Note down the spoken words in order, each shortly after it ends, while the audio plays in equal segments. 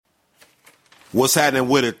What's happening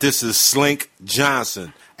with it? This is Slink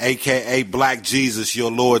Johnson, a.k.a. Black Jesus, your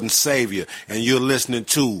Lord and Savior, and you're listening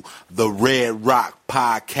to the Red Rock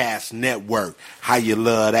Podcast Network. How you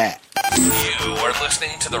love that? You are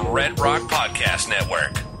listening to the Red Rock Podcast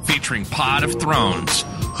Network, featuring Pod of Thrones,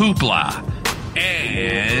 Hoopla,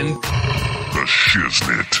 and the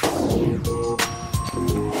Shiznit.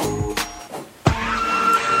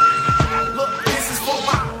 Look, this is for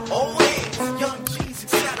my old heads, young Jesus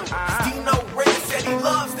settle. Dino Red said he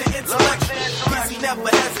loves the intellectual. Guess he never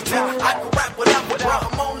hesitate. I can rap whatever, bro.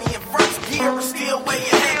 I'm only in first gear, but still way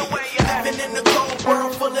ahead. Living in the cold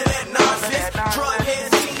world full of that nonsense. Drug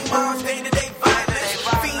heads, teen moms, day-to-day violence.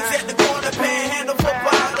 Fiends at the corner, panhandle for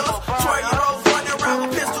bottles. 12-year-olds running around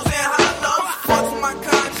with pistols and hollows. Fucks with my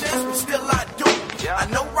conscience, but still I do. I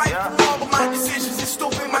know right from wrong, but my decisions is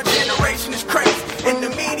stupid. My generation is crazy, and the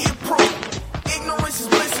media proof. Ignorance is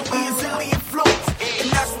bliss, and we is illy influenced.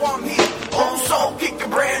 And that's why I'm here. Old soul, kick a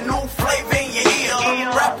brand new flavor in your ear.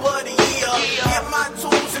 Rapper of the year. Get my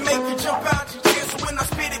tools and make you jump out your chair. So when I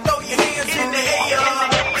spit it, throw your hands in the air.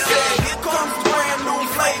 Yeah, here comes the brand new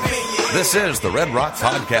flavor in your ear. This is the Red Rock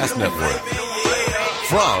Podcast Network.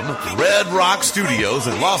 From Red Rock Studios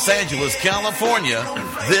in Los Angeles, California,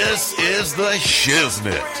 this is the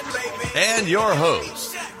Shiznit. And your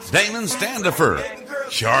hosts, Damon Standifer,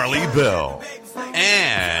 Charlie Bell, and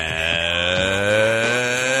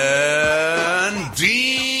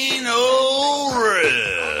Dino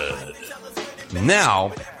Red.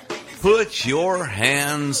 Now, put your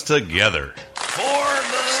hands together for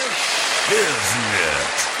the Shiznit.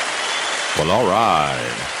 Well, all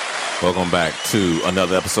right. Welcome back to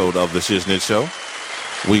another episode of the Shiznit Show.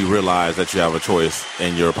 We realize that you have a choice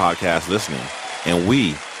in your podcast listening, and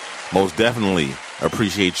we most definitely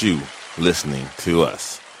appreciate you listening to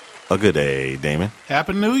us. A good day, Damon.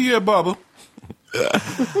 Happy New Year, Bubba.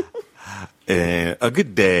 And a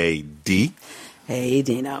good day, Dee. Hey,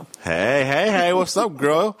 Dino. Hey, what's up,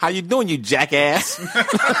 girl? How you doing, you jackass?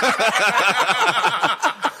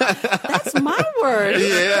 That's my word.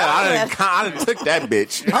 Yeah, I done took that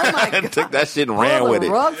bitch. Oh, my God. Took that shit and ran with it.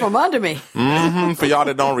 Rug from under me. Mm-hmm. For y'all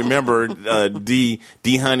that don't remember, Dee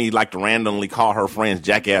Honey like to randomly call her friends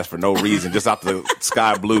jackass for no reason, just out the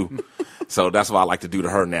sky blue. So that's what I like to do to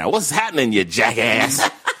her now. What's happening, you jackass?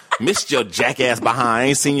 Missed your jackass behind.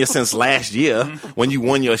 Ain't seen you since last year when you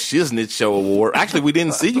won your Shiznit Show award. Actually, we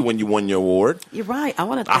didn't see you when you won your award. You're right. I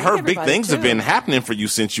want to. I heard big things have been happening for you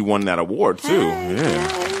since you won that award too.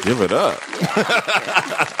 Hey. Give it up.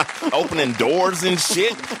 Yeah. Opening doors and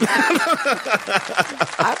shit.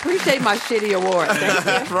 I appreciate my shitty award.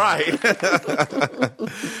 Thank you.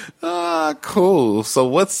 Right. Cool. So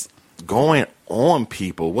what's going on,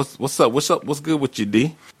 people? What's up? What's good with you,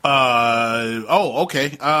 D? Okay.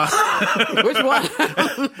 Which one?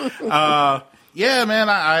 Yeah, man.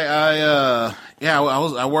 I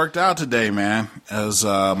worked out today, man. It was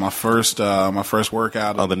my first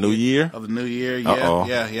workout of the new year. Of the new year. Yeah, Uh-oh.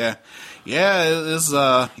 yeah. It's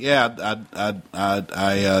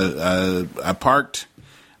I parked.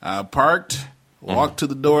 Walked to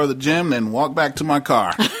the door of the gym, then walked back to my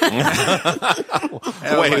car. It's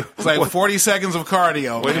like 40 seconds of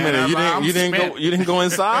cardio. Wait a minute, you didn't go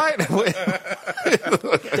inside?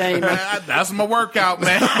 Damon. That's my workout,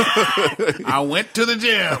 man. I went to the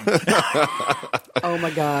gym. Oh my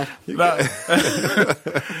God. But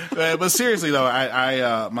seriously though,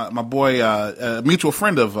 my boy, a mutual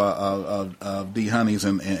friend of Dee Honey's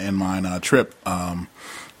and mine, Trip.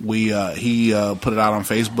 He put it out on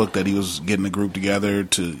Facebook that he was getting a group together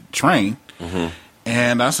to train,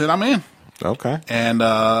 and I said I'm in. Okay, and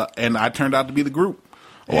I turned out to be the group.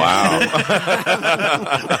 Wow.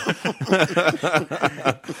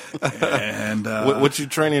 And what you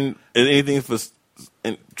training? Anything for?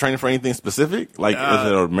 Training for anything specific? Like, is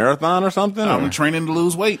it a marathon or something? I'm training to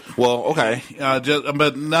lose weight. Well, okay.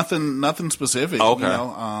 But nothing specific. Okay. You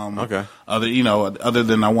know? Okay. Other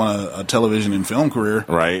than I want a television and film career.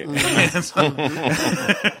 Right.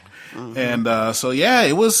 So yeah,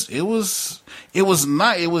 it was it was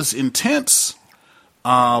intense.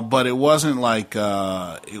 But it wasn't like,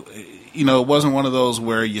 it wasn't one of those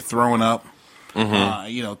where you're throwing up,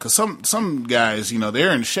 cause some guys,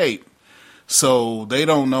 they're in shape. So they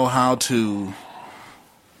don't know how to,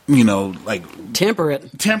 temper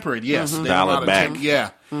it. Yes, dial it back.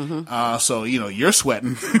 So you're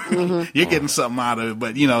sweating, you're getting something out of it,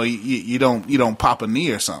 but you don't pop a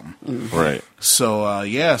knee or something. Right. So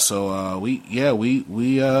we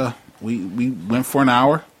went for an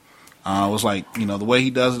hour. It was like the way he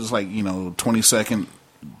does it is like 20-second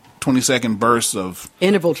 20-second bursts of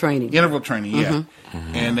Interval training. yeah.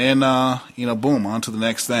 And then, boom, on to the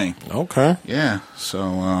next thing. Okay. Yeah.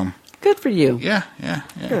 So, Good for you. yeah.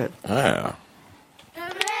 Good. Yeah.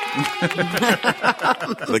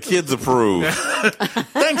 The kids approve.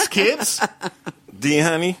 Thanks, kids. Dee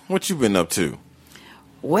Honey, what you been up to?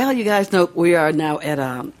 Well, you guys know we are now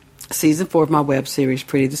at season 4 of my web series,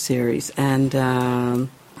 Pretty the Series, and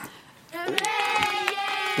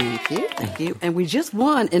thank you. And we just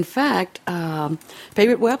won, in fact,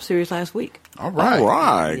 favorite web series last week. All right. All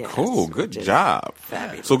right. Yes, Cool. Good just job.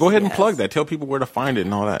 fabulous. So go ahead and Yes. plug that. Tell people where to find it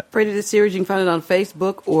and all that. Pretty the Series, you can find it on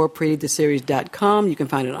Facebook or prettytheseries.com. You can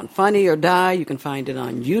find it on Funny or Die. You can find it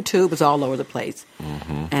on YouTube. It's all over the place.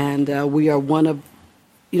 And we are one of,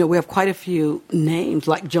 we have quite a few names,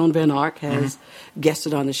 like Joan Van Ark has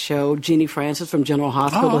guested on the show. Jeannie Francis from General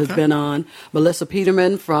Hospital has been on. Melissa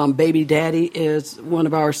Peterman from Baby Daddy is one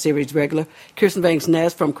of our series regular. Kirsten Banks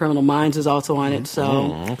Ness from Criminal Minds is also on it.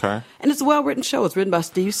 So, Okay. and it's a well-written show. It's written by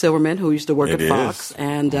Steve Silverman, who used to work It at Fox. is.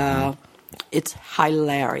 And it's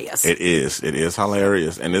hilarious. It is. It is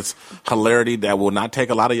hilarious. And it's hilarity that will not take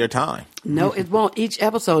a lot of your time. No, it won't. Each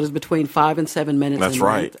episode is between 5 and 7 minutes. That's in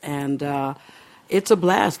right. length, and it's a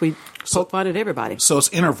blast. We poke fun at everybody. So it's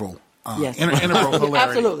interval. Yes. Interval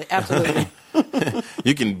hilarity. Absolutely.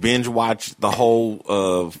 You can binge watch the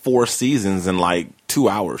whole 4 seasons in like 2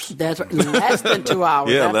 hours. That's right. Less than 2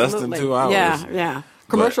 hours. Yeah, less than Absolutely. 2 hours. Yeah.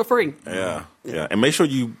 Commercial free. Yeah. And make sure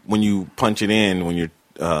when you punch it in, when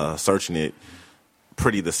you're searching it,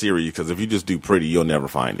 Pretty the Series, because if you just do Pretty, you'll never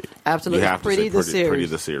find it. Absolutely. You have Pretty to the say Series. Pretty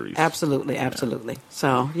the Series. Absolutely.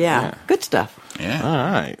 So, yeah. Good stuff. Yeah. All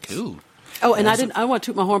right. Cool. Oh, and I want to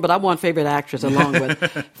toot my horn, but I won favorite actress along with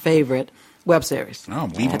favorite web series. Oh,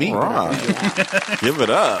 beep. All right. Give it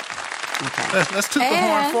up. Let's toot the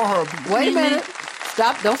horn for her. Wait a minute.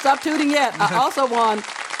 Don't stop tooting yet. I also won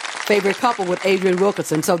favorite couple with Adrian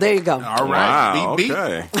Wilkinson. So there you go. All right. Wow. Beep, beep.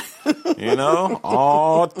 Okay.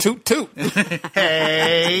 All toot toot.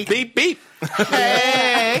 Hey. Beep beep.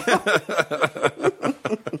 Hey.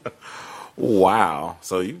 Wow.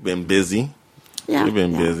 So you've been busy. Yeah. You've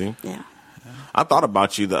been busy. Yeah. I thought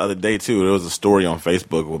about you the other day too. There was a story on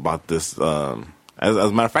Facebook about this. As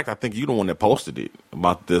a matter of fact, I think you're the one that posted it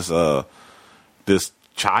about this this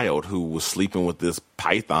child who was sleeping with this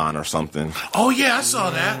python or something. Oh, yeah, I saw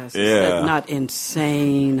that. Yeah. Not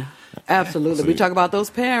insane. Absolutely. We talk about those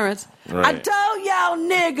parents. Right. I told y'all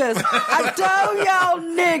niggas.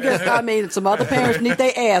 I mean, some other parents need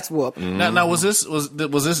their ass whooped. Now was this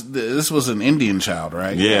an Indian child,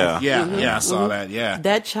 right? Yeah. Yeah, I saw that. Yeah.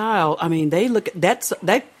 That child, I mean, they look that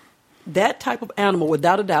type of animal,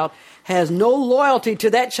 without a doubt, has no loyalty to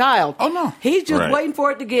that child. Oh, no. He's just Right. waiting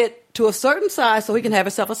for it to get to a certain size so he can have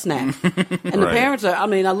himself a snack. And the Right. parents are, I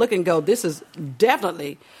mean, I look and go, this is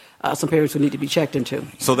definitely some parents who need to be checked into.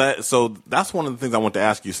 So that's one of the things I want to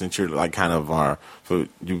ask you, since you're like kind of for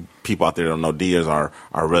you people out there that don't know, Dee is our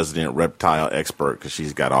resident reptile expert, because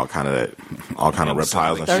she's got all kind of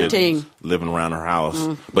reptiles and 13. shit living around her house,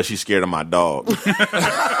 but she's scared of my dog.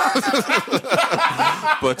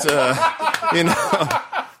 But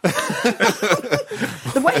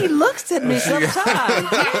The way he looks at me sometimes,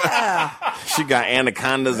 yeah. she got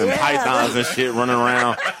anacondas and Yeah. pythons and shit running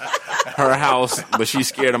around her house, but she's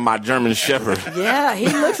scared of my German Shepherd. Yeah, he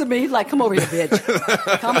looks at me, he's like, come over here,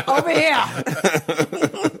 bitch. Come over here.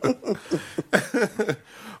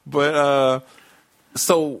 But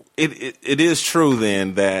so it is true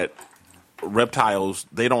then that reptiles,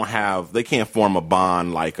 they can't form a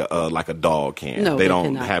bond like a dog can. No, they they don't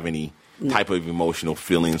cannot. have any type of emotional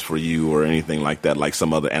feelings for you or anything like that, like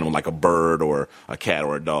some other animal, like a bird or a cat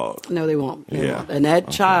or a dog. No, they won't. They Yeah. won't. And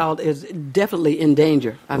that child is definitely in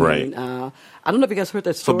danger. I Right. mean, I don't know if you guys heard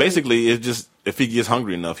that So story. basically, it's just if he gets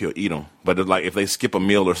hungry enough, he'll eat them. But it's like if they skip a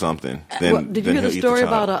meal or something, then Well, did you then hear the he'll eat story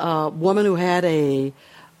child. about a woman who had a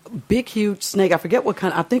big, huge snake? I forget what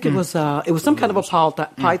kind. I think it was some kind of a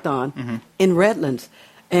python in Redlands,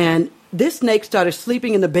 and this snake started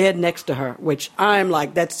sleeping in the bed next to her, which I'm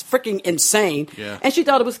like, that's freaking insane. Yeah. And she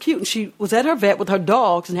thought it was cute, and she was at her vet with her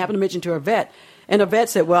dogs and happened to mention to her vet, and her vet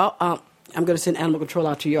said, "Well, I'm going to send animal control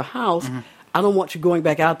out to your house. I don't want you going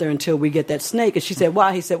back out there until we get that snake." And she said,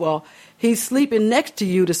 "Why?" He said, "Well, he's sleeping next to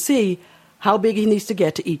you to see how big he needs to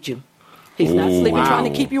get to eat you. He's not sleeping Wow. trying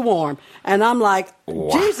to keep you warm." And I'm like, Wow.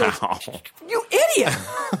 Jesus, you idiot.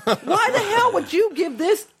 Why the hell would you give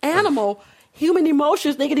this animal human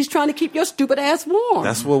emotions thinking he's trying to keep your stupid ass warm?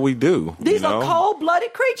 That's what we do. These you know? are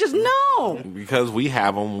cold-blooded creatures. No. Because we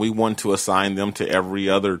have them, we want to assign them to every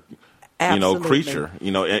other, Absolutely. creature.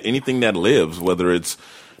 Anything that lives, whether it's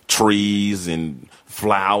trees and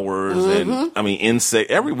flowers and I mean insect.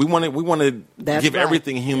 We want to give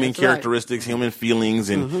everything human characteristics, human feelings,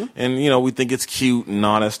 and we think it's cute and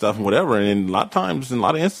all that stuff and whatever. And a lot of times, in a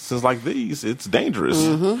lot of instances like these, it's dangerous.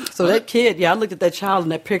 So that kid, I looked at that child in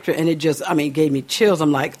that picture, and it just, gave me chills.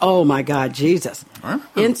 I'm like, oh my God, Jesus,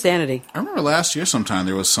 insanity. I remember last year sometime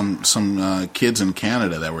there was some kids in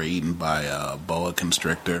Canada that were eaten by a boa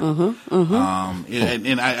constrictor.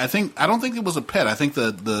 And I don't think it was a pet. I think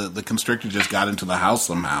the constrictor just got into the house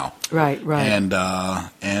somehow. Right. And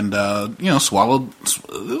swallowed. It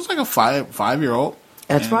was like a 5-year-old.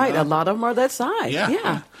 That's right. A lot of them are that size.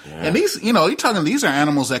 Yeah. And these, you're talking, these are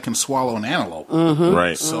animals that can swallow an antelope.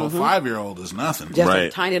 Right. So a 5-year-old is nothing. Just a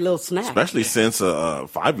tiny little snack. Especially since a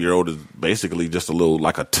 5-year-old is basically just a little,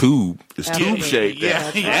 like a tube. It's tube-shaped.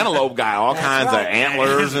 Yeah. Antelope got all kinds of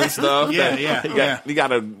antlers and stuff. You got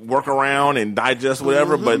to work around and digest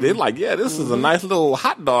whatever, but they're like, this is a nice little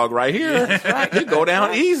hot dog right here. That's right. It go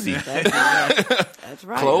down easy. That's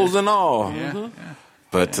right. Clothes and all.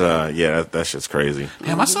 But that shit's crazy.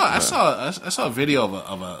 Damn, I saw a video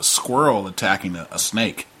of a squirrel attacking a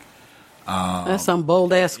snake. That's some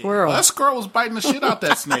bold ass squirrel. That squirrel was biting the shit out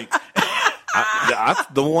that snake.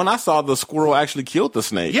 The one I saw, the squirrel actually killed the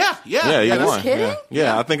snake. Yeah. He won. Kidding?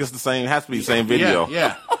 Yeah, I think it's the same. It has to be the same video.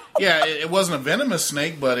 Yeah, it wasn't a venomous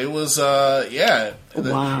snake, but it was,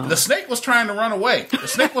 The snake was trying to run away. The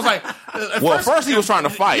snake was like... first he was trying to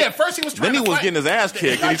fight. Yeah, first he was trying to fight. Then he was getting his ass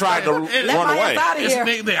kicked, and he tried to run away.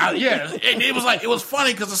 It was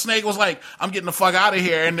funny because the snake was like, I'm getting the fuck out of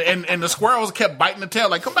here, and the squirrels kept biting the tail,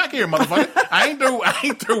 like, come back here, motherfucker. I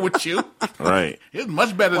ain't through with you. Right. It's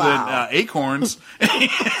much better than acorns.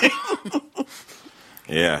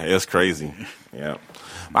 Yeah, it's crazy. Yeah.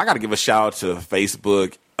 I got to give a shout out to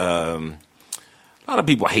Facebook. A lot of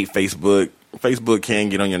people hate Facebook. Facebook can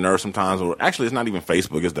get on your nerves sometimes. Or actually, it's not even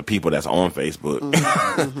Facebook. It's the people that's on Facebook.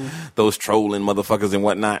 Those trolling motherfuckers and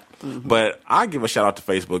whatnot. But I give a shout out to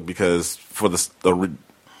Facebook because for the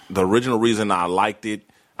original reason I liked it,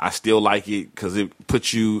 I still like it because it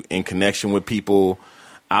puts you in connection with people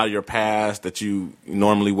out of your past that you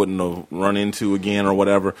normally wouldn't have run into again or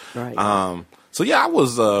whatever. Right. So I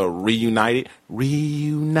was reunited.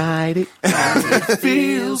 It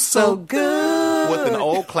feels so good. With an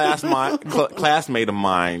old classmate of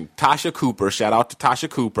mine, Tasha Cooper. Shout out to Tasha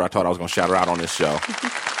Cooper. I thought I was going to shout her out on this show.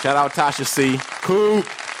 Shout out Tasha C. Coop.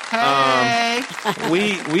 Hey.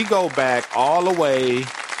 We go back all the way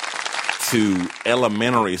to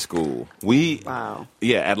elementary school.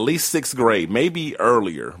 At least 6th grade, maybe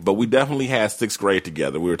earlier, but we definitely had 6th grade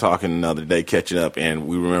together. We were talking another day, catching up, and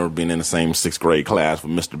we remember being in the same 6th grade class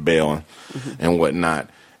with Mr. Bell and whatnot.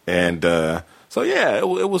 And it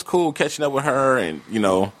was cool catching up with her, and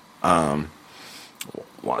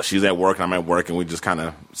while she's at work and I'm at work, and we just kind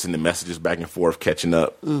of sending messages back and forth, catching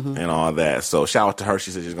up and all that. So shout out to her.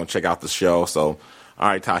 She said she's going to check out the show. So, all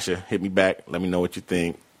right, Tasha, hit me back. Let me know what you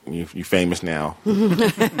think. You famous now.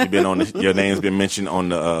 You've been on your name's been mentioned on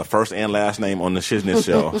the first and last name on the Shiznit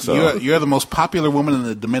show. So you're the most popular woman in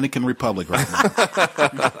the Dominican Republic right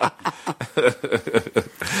now.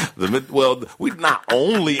 We're not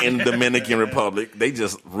only in the Dominican Republic. They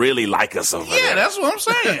just really like us over there. Yeah, that's what I'm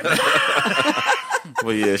saying.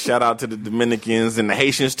 Well, shout out to the Dominicans and the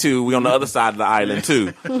Haitians too. We on the other side of the island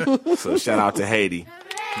too. So shout out to Haiti.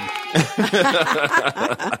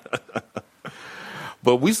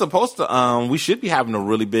 But we supposed to, we should be having a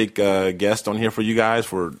really big guest on here for you guys.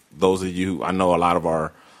 For those of you, I know a lot of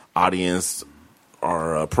our audience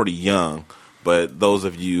are pretty young, but those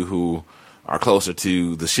of you who are closer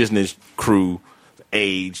to the Shiznit crew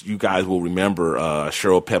age, you guys will remember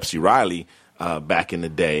Cheryl Pepsi Riley back in the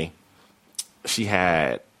day. She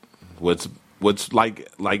had what's like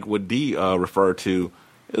what Dee referred to.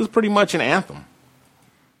 It was pretty much an anthem.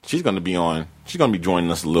 She's going to be joining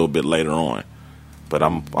us a little bit later on. But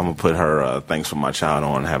I'm going to put her Thanks for My Child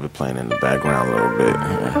on and have it playing in the background a little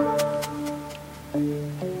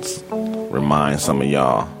bit. Remind some of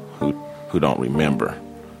y'all who don't remember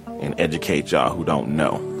and educate y'all who don't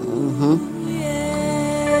know.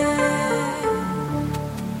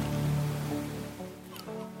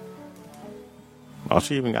 Oh,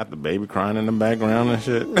 she even got the baby crying in the background and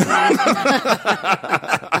shit.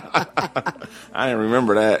 I didn't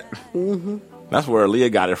remember that. That's where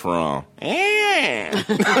Aaliyah got it from.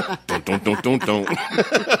 Dun, dun, dun, dun, dun.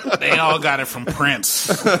 They all got it from Prince.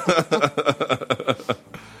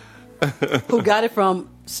 Who got it from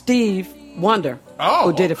Steve Wonder.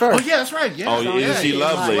 Who did it first. Oh, yeah, that's right. Yeah. Oh, yeah, Is She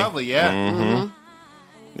Lovely? Lovely, yeah.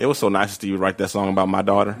 It was so nice of Steve to write that song about my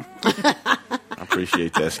daughter. I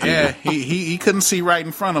appreciate that, Steve. Yeah, he couldn't see right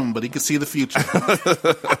in front of him, but he could see the future.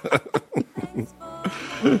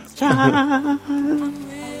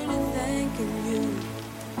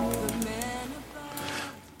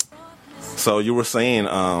 So you were saying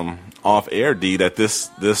off air, Dee, that this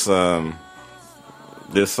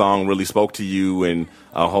song really spoke to you and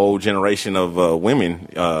a whole generation of women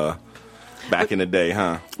back in the day,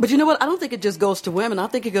 huh? But you know what? I don't think it just goes to women. I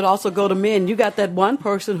think it could also go to men. You got that one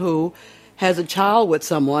person who has a child with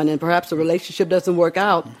someone, and perhaps the relationship doesn't work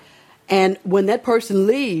out. And when that person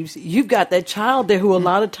leaves, you've got that child there who a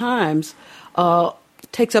lot of times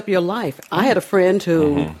takes up your life. I had a friend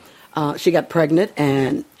who she got pregnant,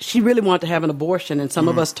 and she really wanted to have an abortion, and some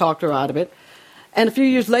of us talked her out of it. And a few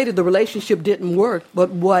years later, the relationship didn't work, but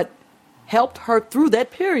what helped her through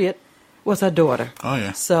that period was her daughter. Oh,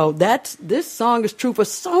 yeah. So this song is true for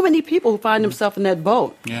so many people who find themselves in that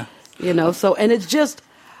boat. Yeah. You know, so, and it's just,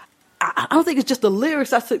 I don't think it's just the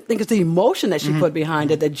lyrics. I think it's the emotion that she put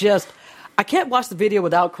behind it that just, I can't watch the video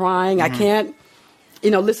without crying. I can't,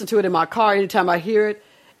 listen to it in my car anytime I hear it.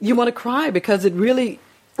 You want to cry because it really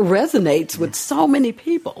resonates with so many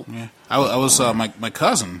people. Yeah. I was, my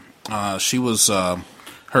cousin, she was, her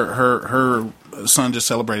son just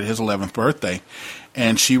celebrated his 11th birthday,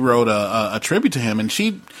 and she wrote a tribute to him, and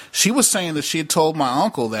she was saying that she had told my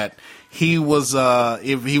uncle that he was,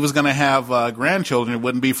 if he was going to have grandchildren, it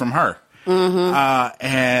wouldn't be from her.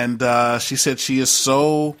 And she said she was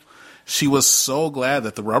so glad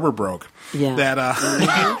that the rubber broke. Yeah. That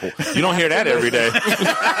You don't hear that every day.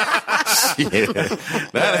 Shit.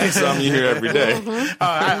 That ain't something you hear every day.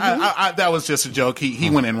 that was just a joke. He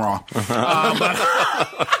went in raw.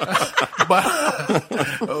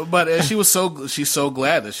 But she's so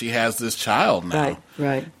glad that she has this child now.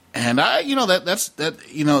 Right. And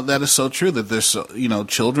that is so true that there's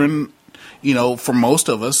children, for most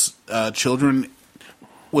of us, children,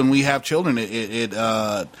 when we have children,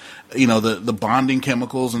 the bonding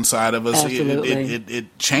chemicals inside of us,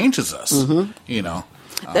 it changes us,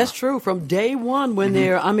 That's true. From day one when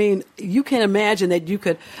you can imagine that you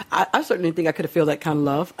could, I certainly didn't think I could have felt that kind of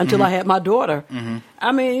love until I had my daughter.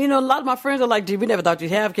 I mean, a lot of my friends are like, "Gee, we never thought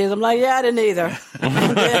you'd have kids." I'm like, "Yeah, I didn't either."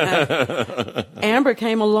 And then Amber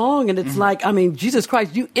came along, and it's like, I mean, Jesus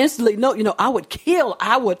Christ, you instantly know, I would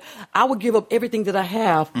give up everything that I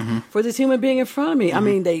have for this human being in front of me. I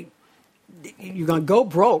mean, you're going to go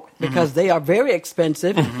broke because they are very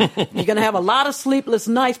expensive. You're going to have a lot of sleepless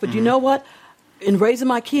nights, but you know what? In raising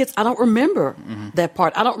my kids, I don't remember that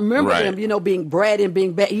part. I don't remember them, being bratty and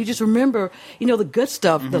being bad. You just remember, the good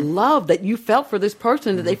stuff, the love that you felt for this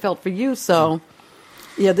person that they felt for you. So,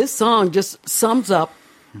 yeah, this song just sums up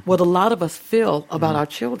what a lot of us feel about our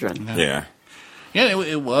children. Yeah. Yeah,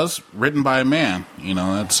 it was written by a man.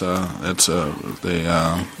 That's Full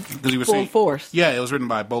Force. Yeah, it was written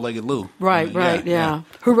by Bow-Legged Lou. Right, yeah.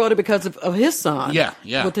 Who wrote it because of his son? Yeah.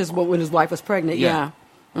 When his wife was pregnant. Yeah.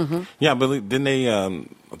 Yeah, but didn't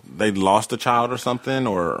they lost a child or something?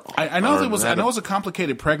 Or I know it was a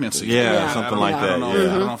complicated pregnancy. Yeah, something like that. I don't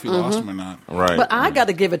know if he lost him or not. Right. But I got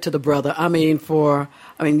to give it to the brother. I mean,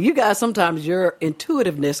 you guys, sometimes your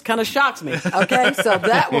intuitiveness kind of shocks me. Okay, so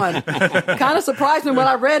that one kind of surprised me when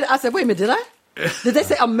I read it. I said, "Wait a minute, did they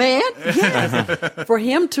say a man?" Yes. For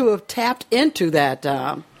him to have tapped into that,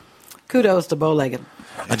 kudos to Bow-Legged.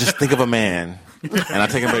 I just think of a man. And I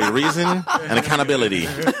take away reason and accountability.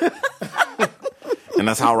 And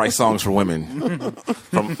that's how I write songs for women. Do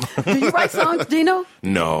you write songs, Dino?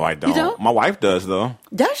 No, I don't. You don't? My wife does, though.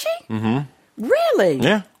 Does she? Mm-hmm. Really?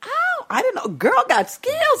 Yeah. Oh, I didn't know. Girl got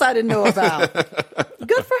skills I didn't know about.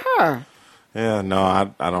 Good for her. Yeah, no, I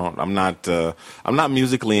don't. I'm not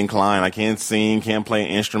musically inclined. I can't sing, can't play an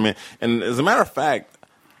instrument. And as a matter of fact,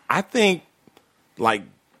 I think,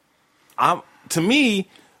 to me,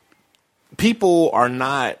 people are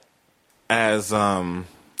not as,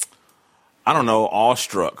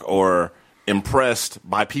 awestruck or impressed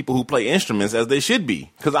by people who play instruments as they should be.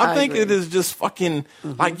 Because I think agree. it is just fucking,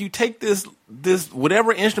 you take this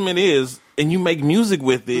whatever instrument is, and you make music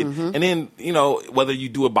with it, and then, whether you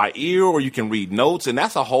do it by ear or you can read notes, and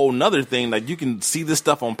that's a whole nother thing. Like, you can see this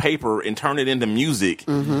stuff on paper and turn it into music.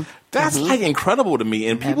 That's, incredible to me.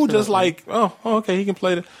 And people just oh, okay, he can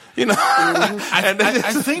play it,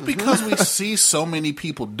 I think because we see so many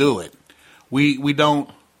people do it, we don't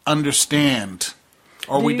understand,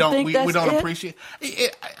 or we don't appreciate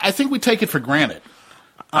it. I think we take it for granted.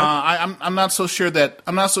 I'm not so sure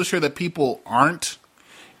that people aren't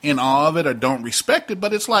in awe of it or don't respect it,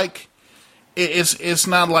 but it's like it's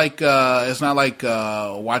not like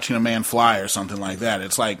watching a man fly or something like that.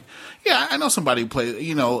 It's like, yeah, I know somebody who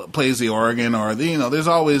plays the organ, or there's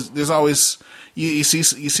always you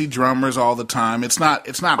see drummers all the time. It's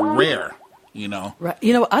not rare you know. Right.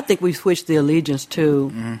 I think we switched the allegiance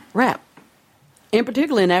to rap. In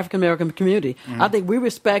particular in the African American community. I think we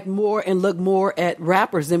respect more and look more at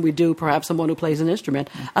rappers than we do perhaps someone who plays an instrument.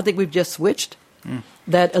 I think we've just switched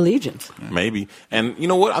that allegiance. Maybe. And you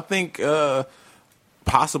know what? I think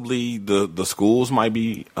possibly the schools might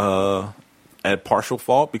be at partial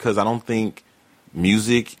fault, because I don't think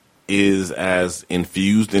music is as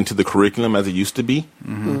infused into the curriculum as it used to be.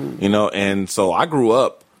 And so I grew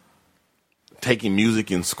up taking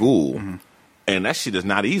music in school. And that shit is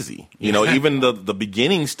not easy. Even the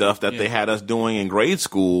beginning stuff that they had us doing in grade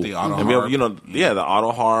school. The auto harp. The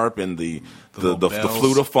auto harp and the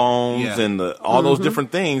flutophones and all those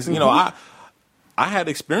different things. I had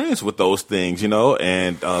experience with those things,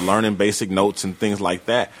 and learning basic notes and things like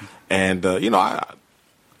that. And,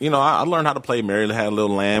 I learned how to play Mary Had a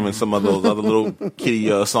Little Lamb and some of those other little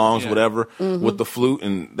kitty songs, whatever, with the flute,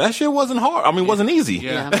 and that shit wasn't hard. I mean, it wasn't easy.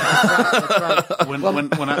 Yeah, that's right.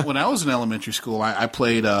 When I was in elementary school, I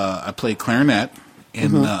played clarinet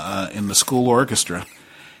in the school orchestra,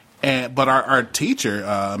 but our teacher,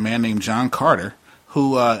 a man named John Carter,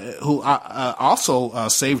 who also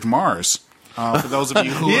saved Mars. For those of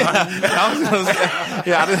you who,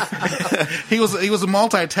 he was a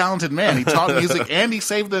multi-talented man. He taught music and he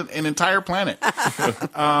saved an entire planet.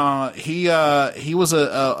 He was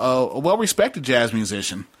a well-respected jazz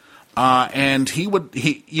musician, and he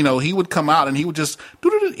would come out and he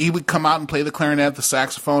would come out and play the clarinet, the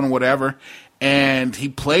saxophone, and whatever, and he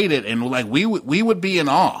played it, and we would be in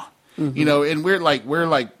awe. And we're like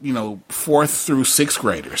 4th through 6th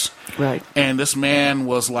graders, right? And this man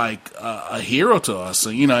was like a hero to us,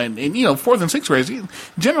 and 4th and 6th graders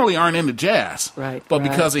generally aren't into jazz, right? But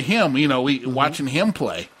because of him, we watching him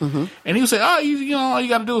play, and he would say, "Oh, all you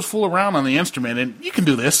got to do is fool around on the instrument, and you can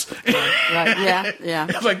do this." Right? Yeah.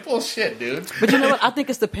 I was like, bullshit, dude. But you know what? I think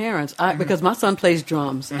it's the parents, because my son plays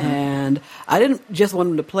drums, and I didn't just want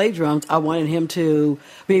him to play drums. I wanted him to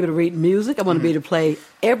be able to read music. I wanted to be able to play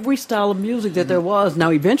every style of music that there was.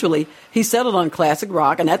 Now, eventually, he settled on classic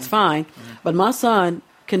rock, and that's fine. But my son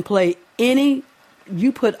can play any.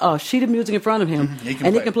 You put a sheet of music in front of him, he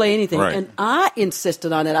can play anything. Right. And I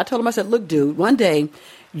insisted on that. I told him, I said, look, dude, one day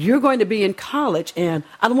you're going to be in college, and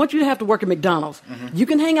I don't want you to have to work at McDonald's. You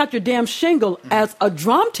can hang out your damn shingle as a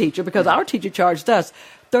drum teacher, because our teacher charged us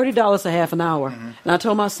 $30 a half an hour. And I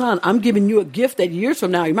told my son, I'm giving you a gift that years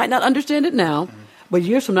from now, you might not understand it now, but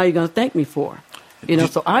years from now you're going to thank me for.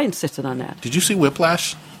 So I insisted on that. Did you see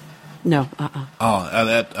Whiplash? No.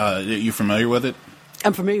 Oh, you familiar with it?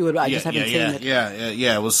 I'm familiar with it. I just haven't seen it.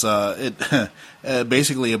 Yeah. It was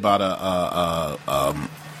basically about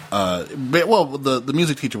the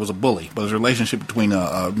music teacher was a bully, but it was a relationship between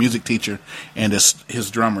a music teacher and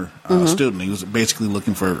his drummer student. He was basically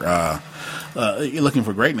looking for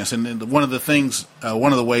greatness, and one of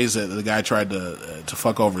the ways that the guy tried to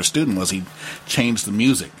fuck over his student was he changed the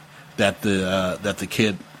music that the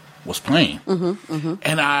kid was playing,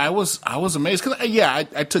 and I was amazed because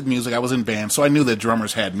I took music. I was in band, so I knew that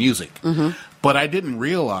drummers had music, but I didn't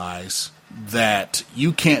realize that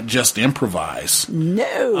you can't just improvise.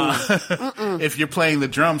 No, if you're playing the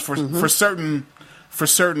drums for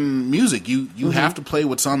certain music, you have to play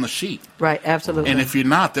what's on the sheet. Right, absolutely. And if you're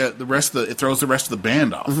not, it throws the rest of the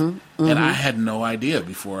band off. And I had no idea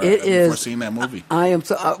before seeing that movie. I am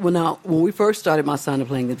so when we first started my son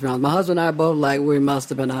playing the drums, my husband and I both we must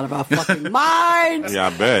have been out of our fucking minds. Yeah,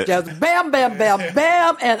 I bet. Just bam, bam, bam,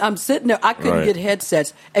 bam, and I'm sitting there. I couldn't get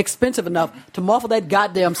headsets expensive enough to muffle that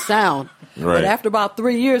goddamn sound. Right. But after about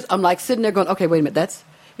 3 years, I'm sitting there going, okay, wait a minute,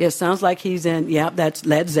 it sounds like he's in, that's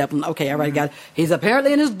Led Zeppelin. Okay, I already got it. He's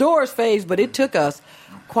apparently in his Doors phase, but it took us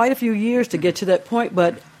quite a few years to get to that point.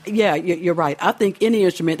 But, yeah, you're right. I think any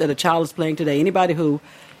instrument that a child is playing today, anybody who,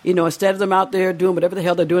 instead of them out there doing whatever the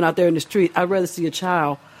hell they're doing out there in the street, I'd rather see a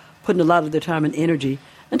child putting a lot of their time and energy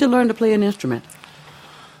into learn to play an instrument.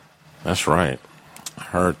 That's right. I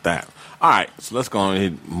heard that. All right, so let's go on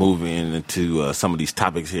and move into some of these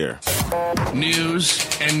topics here. News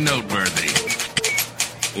and noteworthy.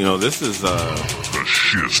 This is The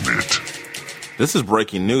Shiznit. This is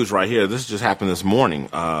breaking news right here. This just happened this morning.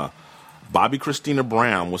 Bobbi Kristina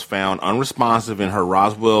Brown was found unresponsive in her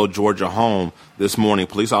Roswell, Georgia home this morning.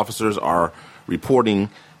 Police officers are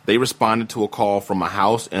reporting they responded to a call from a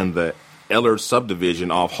house in the Ellard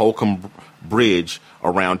subdivision off Holcomb Bridge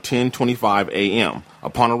around 10:25 a.m.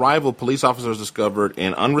 Upon arrival, police officers discovered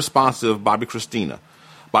an unresponsive Bobbi Kristina.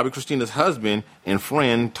 Bobbi Kristina's husband and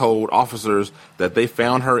friend told officers that they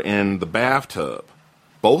found her in the bathtub.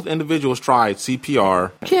 Both individuals tried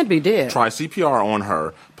CPR. Can't be dead. Tried CPR on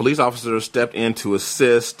her. Police officers stepped in to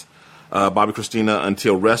assist. Bobbi Kristina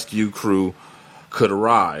until rescue crew could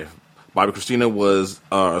arrive. Bobbi Kristina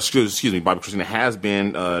Bobbi Kristina has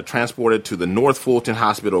been transported to the North Fulton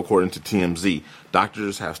Hospital, according to TMZ.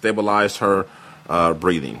 Doctors have stabilized her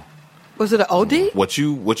breathing. Was it an OD? What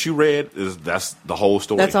you read that's the whole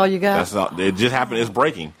story. That's all you got? It just happened. It's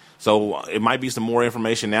breaking. So it might be some more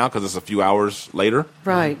information now because it's a few hours later.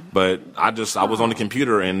 Right. But I was on the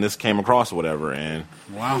computer and this came across or whatever. And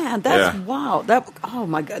Wow. Man, that's wow. Oh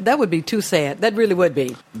my God, that would be too sad. That really would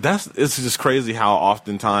be. It's just crazy how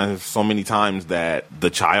oftentimes, so many times that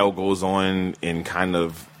the child goes on and kind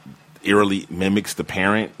of eerily mimics the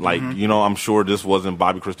parent. Like, I'm sure this wasn't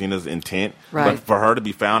Bobbi Kristina's intent. Right. But for her to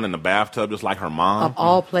be found in the bathtub just like her mom. Of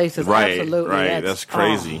all places, Right, absolutely. right. That's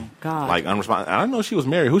crazy. Oh, God. Like, unresponsive. I didn't know she was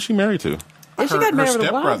married. Who's she married to? And she Her- got her married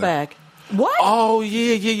a while stepbrother. back. What? Oh,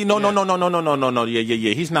 yeah. No.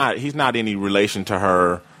 Yeah. He's not any relation to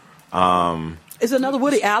her. Is it another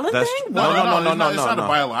Woody Allen That's- thing? No, What? no. It's not a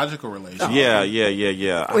biological relation.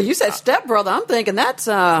 Yeah. Well, you said stepbrother. I'm thinking that's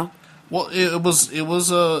Well, it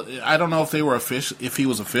was. I don't know if they were if he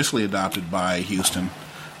was officially adopted by Houston,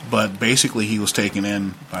 but basically he was taken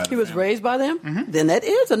in by. he was raised by them. Then that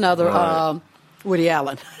is another Woody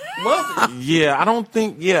Allen. Well, Yeah, I don't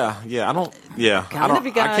think. I don't. Yeah, Kind of,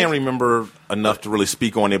 you guys. I can't remember enough to really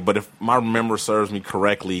speak on it. But if my memory serves me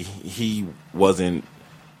correctly, he wasn't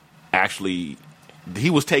actually. He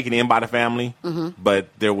was taken in by the family, but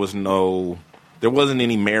there wasn't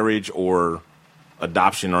any marriage or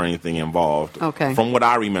adoption or anything involved. Okay. From what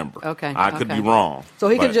I remember. Okay. I could be okay. wrong. So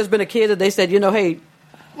he could but- have just been a kid that they said, hey,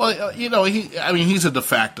 well, he's a de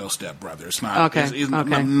facto stepbrother. It's not. Okay, He's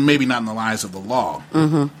okay. maybe not in the eyes of the law.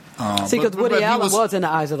 see, because Woody he Allen was in the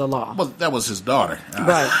eyes of the law. Well, that was his daughter.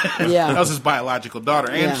 Right. Yeah. That was his biological daughter,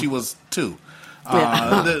 and Yeah. she was 2.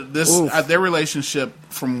 Yeah. Their relationship,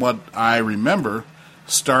 from what I remember,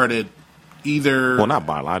 started either. Well, not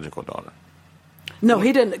biological daughter. No,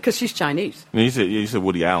 he didn't, because she's Chinese. You said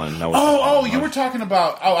Woody Allen. That was Oh, you were talking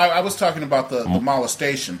about. Oh, I was talking about the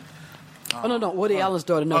molestation. Oh, no, Woody Allen's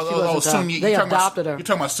daughter. No, she wasn't. Sun Yi. They You're talking adopted about, her. You're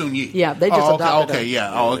talking about Sun Yi. Yeah, they just adopted her. Okay,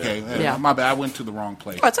 yeah. Oh, okay. Yeah. My bad. I went to the wrong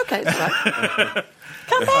place. Oh, it's okay. It's right.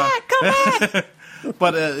 Come back.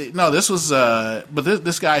 But no, this was. But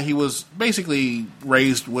this guy, he was basically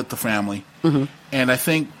raised with the family, and I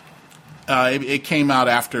think it came out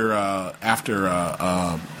after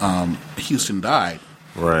Houston died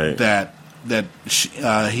right. that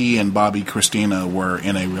he and Bobbi Kristina were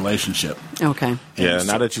in a relationship. Okay. Yeah, And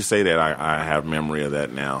now that you say that, I have memory of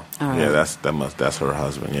that now. All right. Yeah, that's her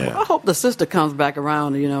husband. Yeah. I hope the sister comes back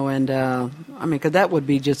around, and because that would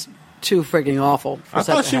be just too freaking awful. I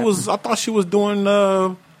thought she was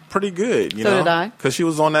doing pretty good. You So know? did I. Because she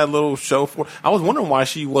was on that little show I was wondering why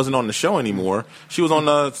she wasn't on the show anymore. She was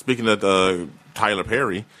on speaking of Tyler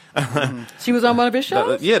Perry. She was on one of his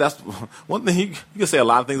shows? Yeah, that's one thing. You can say a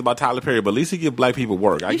lot of things about Tyler Perry, but at least he gives black people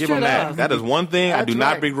work. I He give sure him that. does. That is one thing I That's do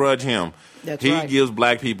not right. begrudge him. That's he right. gives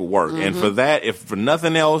black people work, and for that, if for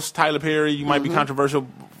nothing else, Tyler Perry, you might be controversial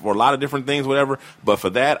for a lot of different things, whatever. But for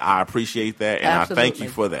that, I appreciate that, and I thank Absolutely.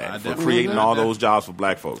 you for I that, for definitely creating do. all those jobs for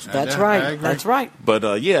black folks. That's I right. agree. That's right.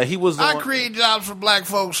 But yeah, he was. I on- create jobs for black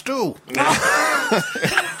folks too.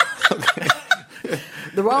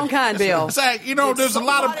 The wrong kind, Bill. It's like, there's a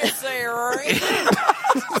lot of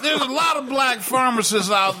there's a lot of black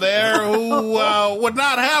pharmacists out there who would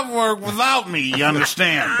not have work without me. You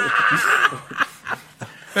understand?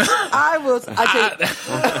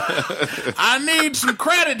 I need some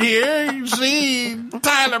credit here. You see,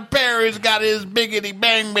 Tyler Perry's got his biggity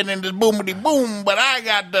bang bang and his boomity boom, but I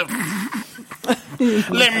got the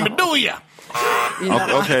let me do ya.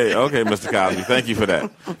 Okay, Mr. Cosby, thank you for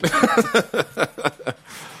that.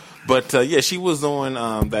 But yeah, she was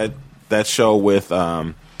on that show with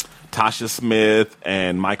Tasha Smith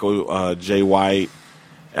and Michael J. White.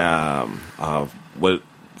 What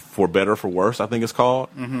For Better for Worse, I think it's called.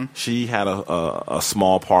 Mm-hmm. She had a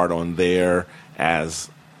small part on there as.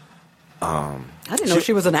 I didn't know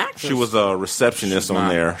she was an actress. She was a receptionist on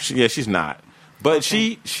there. She's not, but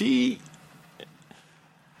okay. she's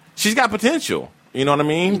got potential. You know what I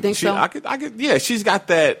mean? You think so? I could. Yeah, she's got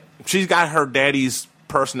that. She's got her daddy's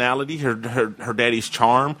personality, her daddy's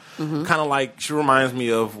charm. Mm-hmm. Kind of like she reminds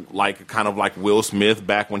me of like Will Smith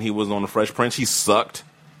back when he was on The Fresh Prince. He sucked.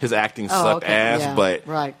 His acting sucked ass, yeah, but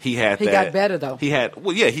right. he had he that. He got better though.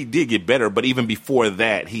 He did get better, but even before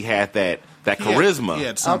that, he had that charisma. He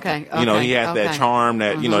had something. Okay. He had that charm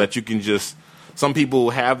that that you can just. Some people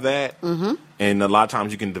have that, and a lot of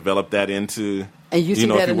times you can develop that into. And you see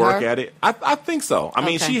that if you in work her? at it. I think so. I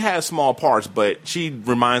mean, Okay. she has small parts, but she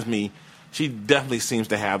reminds me she definitely seems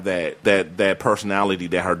to have that personality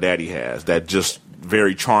that her daddy has. That just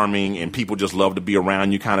very charming and people just love to be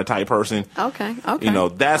around you kind of type person. Okay.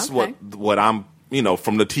 That's what I'm.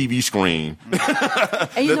 From the TV screen,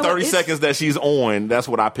 the 30 seconds that she's on, that's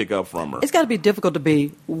what I pick up from her. It's got to be difficult to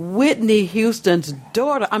be Whitney Houston's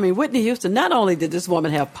daughter. I mean, Whitney Houston, not only did this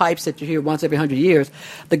woman have pipes that you hear once every 100 years,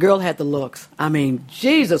 the girl had the looks. I mean,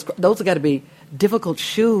 Jesus, those have got to be difficult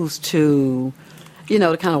shoes to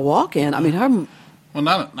kind of walk in. I mean, her... Well,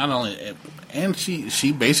 not only... And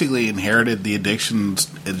she basically inherited the addiction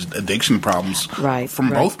problems from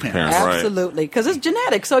both parents. Absolutely, because it's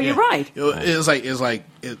genetic. So you're right. It's like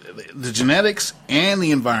the genetics and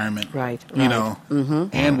the environment, right?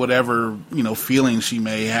 And whatever feelings she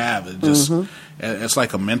may have. It just it's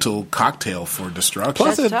like a mental cocktail for destruction.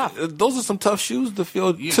 Plus, those are some tough shoes to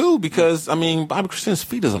fill too. Because Bobbi Kristina's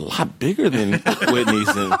feet is a lot bigger than Whitney's.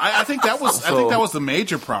 And I think that was the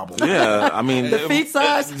major problem. Yeah, the feet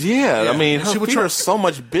size. Yeah, I mean, her feet are so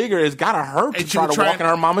much bigger. It's gotta hurt to try to walk in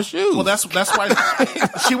her mama's shoes. Well, that's why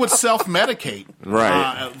she would self-medicate,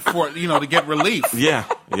 right? For to get relief. Yeah.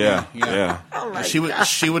 Oh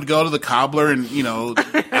she would go to the cobbler and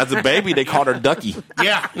as a baby they called her Ducky.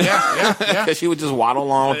 Yeah. Because she would just waddle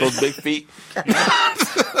along with those big feet.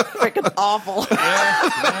 Freaking awful.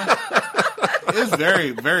 Yeah. It's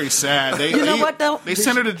very, very sad. They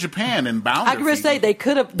sent her to Japan and bound her. I was say they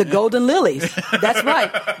could have the golden lilies. That's right.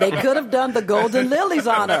 They could have done the golden lilies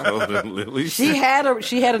on her. Golden lilies. She had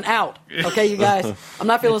an out. Okay, you guys. I'm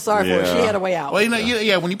not feeling sorry for her. She had a way out. Well,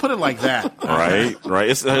 when you put it like that, right.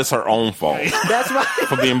 It's her own fault. That's right.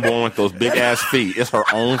 For being born with those big ass feet, it's her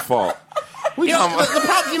own fault. The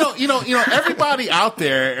problem, everybody out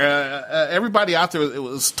there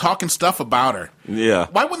was talking stuff about her. Yeah.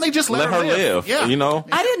 Why wouldn't they just let her live? Yeah.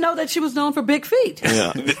 I didn't know that she was known for big feet.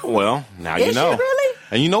 Yeah. Well, now you know. Is she really?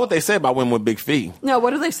 And you know what they say about women with big feet? No,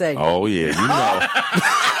 what do they say? Oh yeah, you know.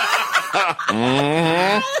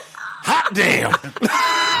 Hot damn.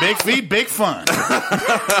 Big feet, big fun.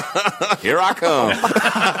 Here I come.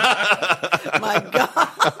 My God.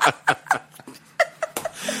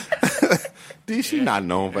 She not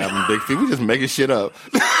known for having big feet. We just making shit up.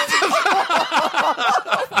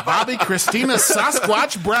 Bobbi Kristina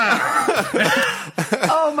Sasquatch Brown.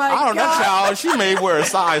 Oh my God! I don't know, child. She may wear a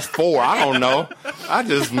size 4. I don't know. I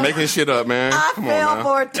just making shit up, man. Come fell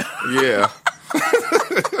for it. Yeah.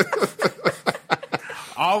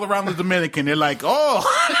 All around the Dominican, they're like,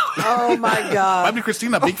 oh my God, Bobbi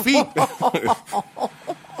Kristina, big feet.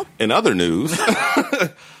 In other news,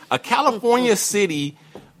 a California city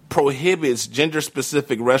prohibits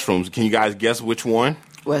gender-specific restrooms. Can you guys guess which one?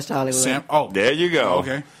 West Hollywood. There you go.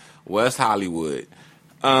 Okay. West Hollywood.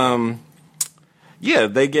 They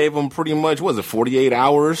gave them pretty much 48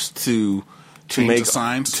 hours to change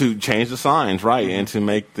the signs, right, and to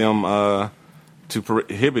make them to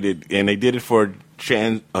prohibit it, and they did it for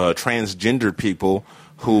transgender people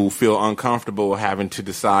who feel uncomfortable having to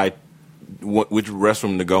decide which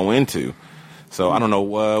restroom to go into. So I don't know.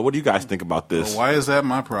 What do you guys think about this? Well, why is that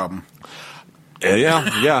my problem?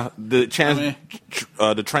 Yeah. The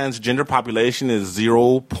transgender population is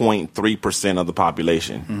 0.3% of the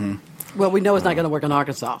population. Mm-hmm. Well, we know it's not going to work in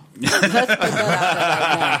Arkansas. Let's put that out there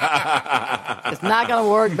right now. It's not going to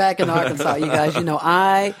work back in Arkansas, you guys.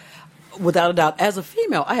 I, without a doubt, as a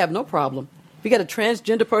female, I have no problem. If you got a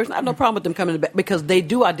transgender person, I have no problem with them coming back because they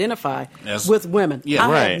do identify with women. Yeah,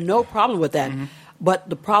 I have no problem with that. Mm-hmm. But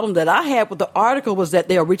the problem that I had with the article was that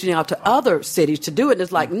they are reaching out to other cities to do it. And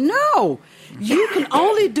it's like, no, you can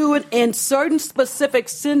only do it in certain specific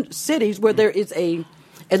cities where there is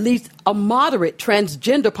at least a moderate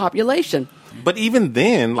transgender population. But even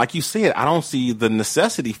then, like you said, I don't see the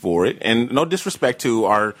necessity for it. And no disrespect to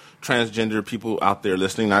our transgender people out there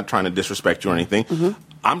listening, not trying to disrespect you or anything. Mm-hmm.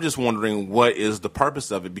 I'm just wondering what is the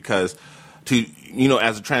purpose of it, because as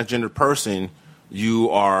a transgender person,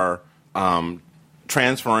 you are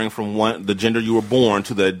transferring from the gender you were born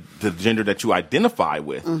to the gender that you identify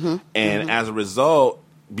with. Mm-hmm. And as a result,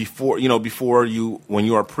 when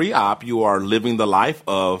you are pre-op, you are living the life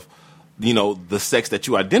of the sex that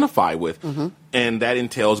you identify with. Mm-hmm. And that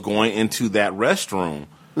entails going into that restroom.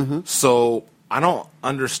 Mm-hmm. So I don't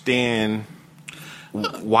understand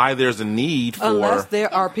why there's a need for... Unless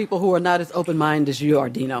there are people who are not as open-minded as you are,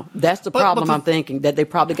 Dino. That's the problem. I'm thinking, that they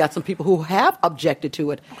probably got some people who have objected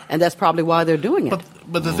to it, and that's probably why they're doing it.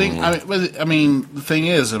 But the thing, the thing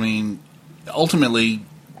is, ultimately,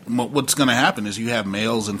 what's going to happen is you have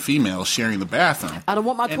males and females sharing the bathroom. I don't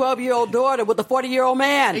want my 12-year-old daughter with a 40-year-old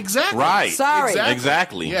man. Exactly. Right. Sorry.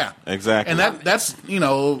 Exactly. Yeah. Exactly. And that's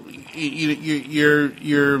you're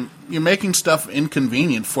making stuff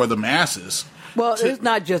inconvenient for the masses. Well, it's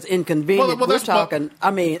not just inconvenient. Well, We're talking,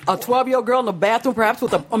 a 12-year-old girl in the bathroom, perhaps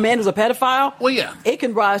with a man who's a pedophile. Well, yeah. It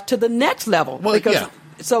can rise to the next level. Well, yeah.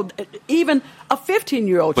 So even a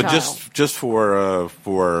 15-year-old But child. just for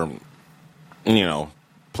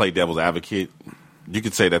play devil's advocate, you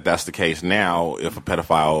could say that that's the case now. If a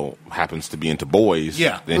pedophile happens to be into boys,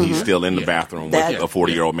 then he's still in the bathroom with a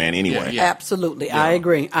 40-year-old man anyway. Yeah. Absolutely. Yeah.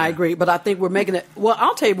 I agree. But I think we're making it. Well,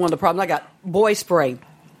 I'll tell you one of the problems. I got boy spray.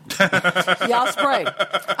 Y'all spray.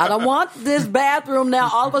 I don't want this bathroom now.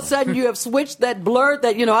 All of a sudden, you have switched that blurred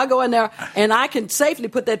that, I go in there and I can safely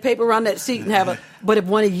put that paper around that seat and have it. But if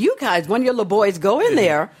one of your little boys go in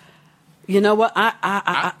there, you know what?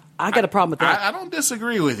 I got a problem with that. I don't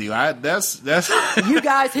disagree with you. That's you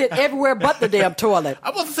guys hit everywhere but the damn toilet. I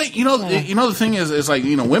was thinking, the thing is like,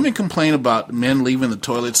 women complain about men leaving the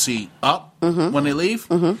toilet seat up when they leave.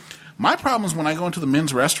 Mm-hmm. My problem is when I go into the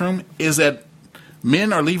men's restroom is that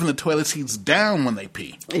men are leaving the toilet seats down when they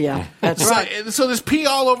pee. Yeah, that's right. So there's pee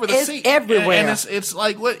all over the seat. Everywhere. And it's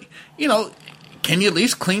like, what, can you at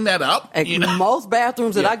least clean that up? Most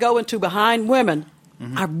bathrooms that I go into behind women,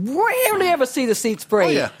 I rarely ever see the seat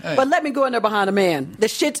sprayed. Oh, yeah. But let me go in there behind a man. The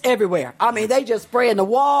shit's everywhere. I mean, they just spray in the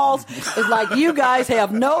walls. It's like you guys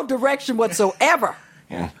have no direction whatsoever.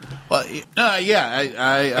 Yeah. Well,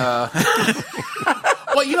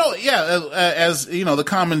 as the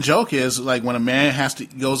common joke is like when a man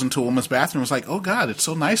goes into a woman's bathroom, it's like, oh God, it's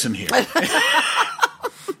so nice in here.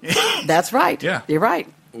 That's right. Yeah, you're right.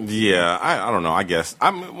 Yeah, I don't know. I guess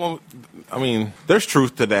there's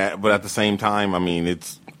truth to that, but at the same time, I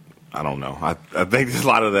don't know. I think there's a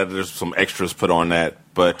lot of that. There's some extras put on that,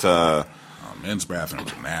 but men's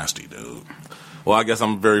bathrooms are nasty, dude. Well, I guess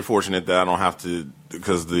I'm very fortunate that I don't have to,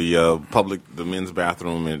 because the men's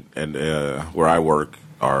bathroom and where I work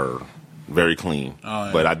are very clean. Oh,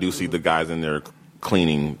 yeah. But I do see the guys in there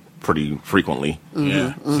cleaning pretty frequently. Mm-hmm.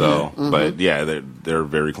 Yeah. So, but yeah, they're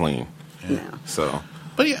very clean. Yeah. So,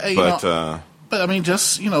 but the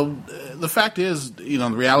fact is,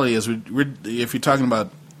 the reality is, if you're talking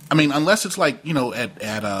about, unless it's like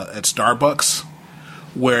at Starbucks,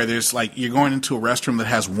 where there's like you're going into a restroom that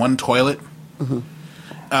has one toilet. Mm-hmm.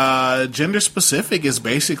 Gender specific is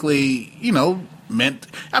basically, meant.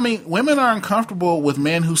 Women are uncomfortable with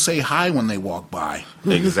men who say hi when they walk by.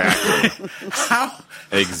 Exactly.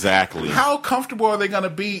 Exactly. How comfortable are they going to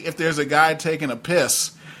be if there's a guy taking a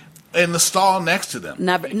piss in the stall next to them?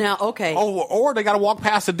 Now, okay. Or they got to walk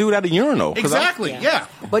past the dude at a urinal. Exactly. Yeah.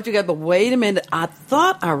 But wait a minute. I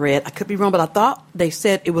thought I read. I could be wrong, but I thought they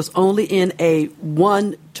said it was only in a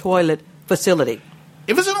one toilet facility.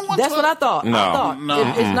 If it's in a one That's toilet? what I thought. No.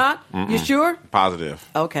 It's not? Mm-mm. You sure? Positive.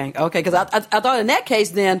 Okay. Because I thought in that case,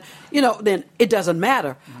 then it doesn't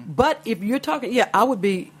matter. Mm-hmm. But if you're talking, I would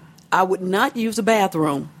not use a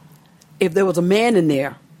bathroom if there was a man in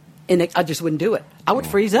there, and I just wouldn't do it. I would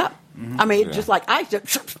freeze up. Mm-hmm. Just like I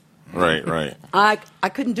just. Right. I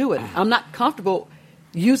couldn't do it. I'm not comfortable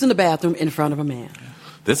using the bathroom in front of a man.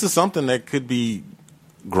 This is something that could be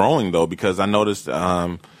growing, though, because I noticed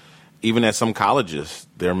even at some colleges,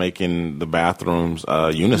 they're making the bathrooms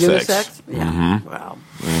unisex. Unisex? Yeah. Mm-hmm. Wow.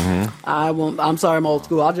 Mm-hmm. I'm sorry, I'm old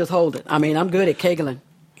school. I'll just hold it. I'm good at kegling.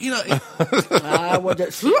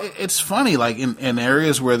 It's funny, like in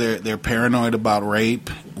areas where they're paranoid about rape,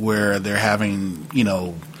 where they're having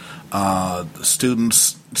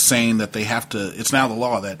students saying that they have to. It's now the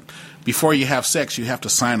law that before you have sex, you have to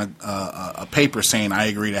sign a paper saying I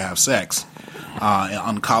agree to have sex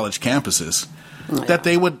on college campuses. That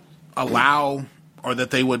they would allow or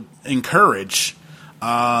that they would encourage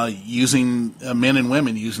using men and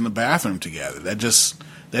women using the bathroom together. That just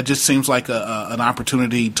seems like an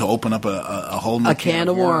opportunity to open up a whole new can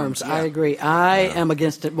of worms. Yeah. I agree. I am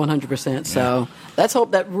against it 100%. So let's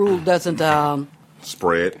hope that rule doesn't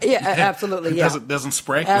spread. Yeah, absolutely. Yeah, doesn't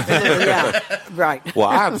spray. Absolutely. Yeah, right. Well,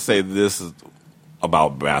 I have to say this is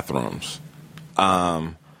about bathrooms.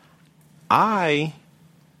 I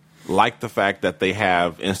like the fact that they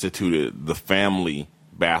have instituted the family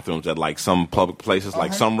bathrooms at like some public places,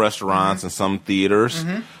 like some restaurants and some theaters,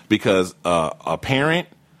 because a parent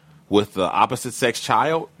with the opposite sex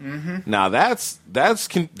child, now that's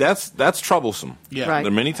troublesome. Yeah, right.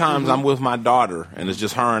 There are many times I'm with my daughter and it's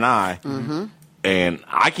just her and I, and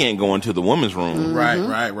I can't go into the women's room.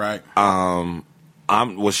 Right.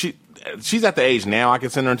 She's at the age now I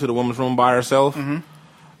can send her into the women's room by herself.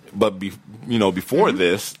 before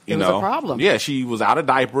this, It was a problem. Yeah, she was out of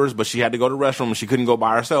diapers, but she had to go to the restroom and she couldn't go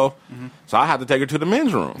by herself. So I had to take her to the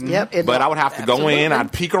men's room. Yep, but I would have to go in,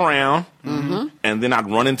 I'd peek around, and then I'd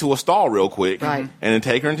run into a stall real quick, Right. and then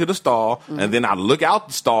take her into the stall, and then I'd look out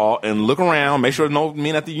the stall and look around, make sure there's no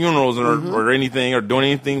men at the urinals or anything, or doing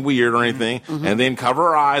anything weird or anything, and then cover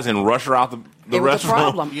her eyes and rush her out the It was a restroom.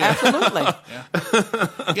 problem. Absolutely.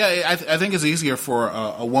 Yeah, I think it's easier for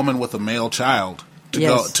a woman with a male child to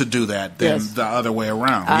Yes. go to do that than Yes. the other way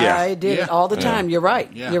around. I did Yeah. it all the time. You're right.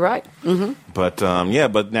 Yeah. You're right. But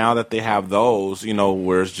but now that they have those,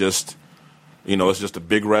 where it's just, it's just a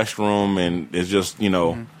big restroom and it's just,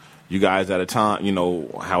 you guys at a time,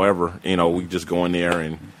 however, we just go in there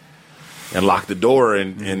and lock the door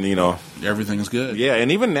and Everything's good. yeah, and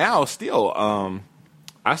even now still,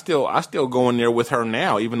 I still go in there with her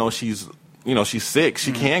now, even though she's sick.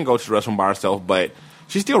 She can go to the restroom by herself, but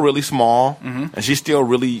she's still really small and she's still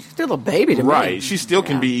really Still a baby to me. right. She still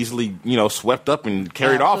can be easily, swept up and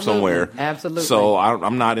carried off Absolutely. somewhere. Absolutely. So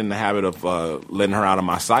I'm not in the habit of letting her out of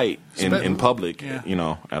my sight in public,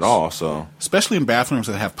 Yeah. at all. So Especially in bathrooms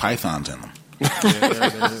that have pythons in them.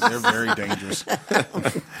 They're very dangerous.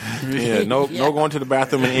 yeah, no going to the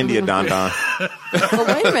bathroom in India, Don. But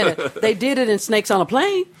wait a minute. They did it in Snakes on a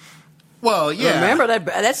Plane. Well, yeah. Remember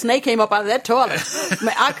that snake came up out of that toilet.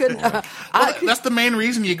 Man, I couldn't. That's the main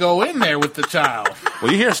reason you go in there with the child.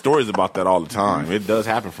 Well, you hear stories about that all the time. It does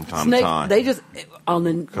happen from time to snake. time. They just on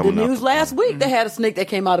the Coming out news the- last week. They had a snake that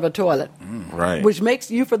came out of a toilet. Right. Which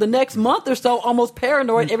makes you for the next month or so almost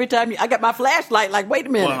paranoid every time I got my flashlight. Like, wait a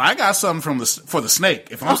minute. Well, I got something for the snake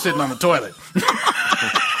if I'm sitting on the toilet.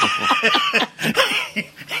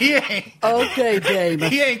 he ain't. Okay,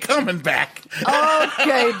 Damon. He ain't coming back.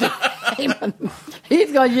 Okay, Damon.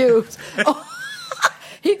 He's gonna use.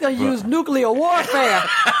 He's gonna use nuclear warfare.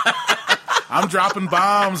 I'm dropping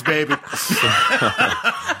bombs, baby.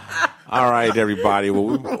 All right, everybody.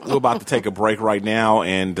 Well, we're about to take a break right now,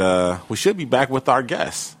 and we should be back with our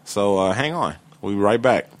guests. So hang on. We'll be right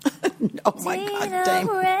back. Oh my God, Dino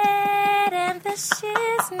Damon. Red and the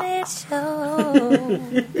Shiznit Show.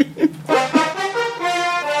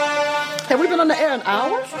 Have we been on the air an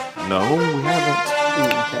hour? No, we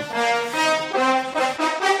haven't. Okay.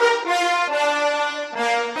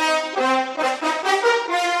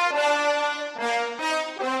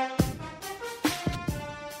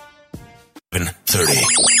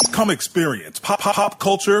 Come experience pop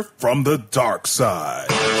culture from the dark side.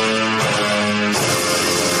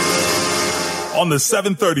 On the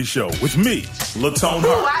 7:30 show with me, Latone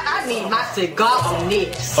Hart. I need my cigar on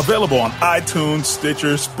this. Available on iTunes,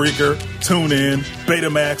 Stitcher, Spreaker, TuneIn,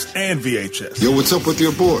 Betamax, and VHS. Yo, what's up with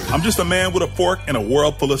your boy? I'm just a man with a fork and a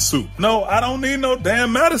world full of soup. No, I don't need no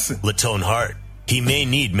damn medicine. Latone Hart. He may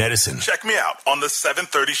need medicine. Check me out on the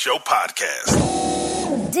 7:30 show podcast.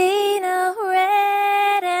 Dino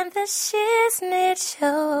Red and the Shiznit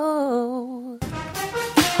Show.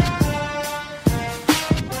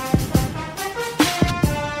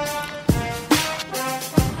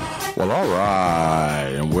 Well, all right,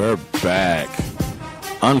 and we're back.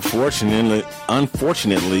 Unfortunately,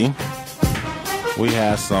 we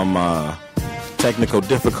had some technical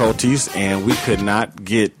difficulties, and we could not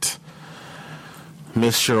get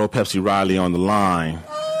Miss Cheryl Pepsi Riley on the line.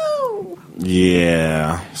 Oh.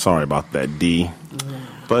 Yeah, sorry about that, D.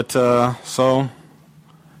 But so,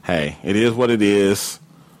 hey, it is what it is.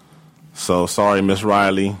 So sorry, Miss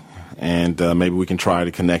Riley, and maybe we can try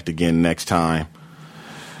to connect again next time.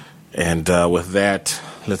 And with that,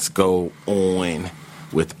 let's go on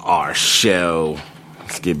with our show.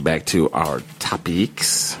 Let's get back to our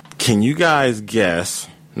topics. Can you guys guess?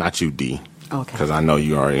 Not you, D. Okay. Because I know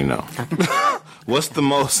you already know. What's the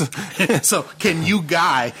most? So, can you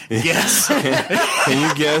guy guess? Can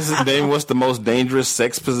you guess, Dave? What's the most dangerous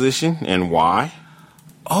sex position and why?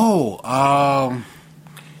 Oh,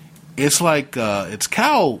 it's like it's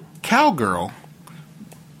cowgirl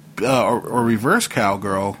or reverse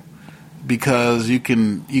cowgirl. Because you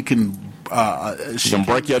can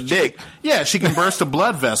break your dick. Yeah, she can burst a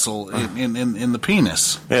blood vessel in the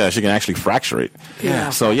penis. Yeah, she can actually fracture it.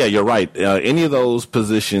 Yeah. So yeah, you're right. Any of those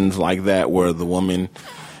positions like that where the woman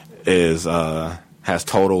is has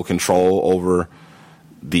total control over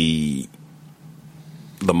the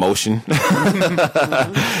motion, the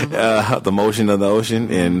motion of the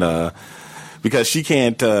ocean, and because she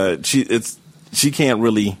can't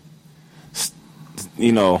really.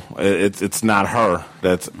 It's not her.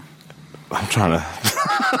 I'm trying to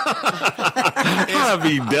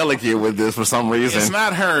be delicate with this for some reason. It's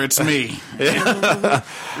not her, it's me. Yeah,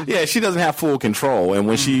 she doesn't have full control. And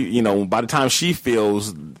when she, by the time she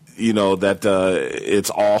feels that it's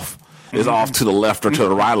off. It's off to the left or to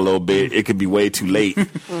the right a little bit. It could be way too late.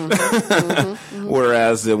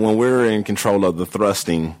 Whereas when we're in control of the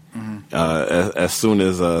thrusting, as soon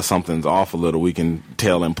as something's off a little, we can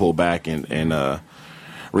tell and pull back and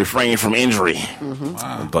refrain from injury.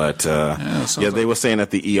 Wow. But they were saying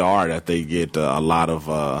at the ER that they get a lot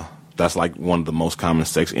of. That's like one of the most common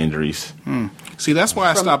sex injuries. See, that's why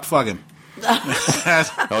I stopped fucking.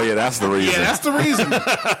 Oh yeah, that's the reason. Yeah, that's the reason.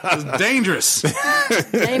 It's dangerous.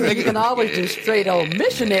 Damon, you can always do straight old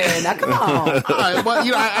missionary. Now, come on. Well,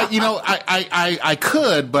 I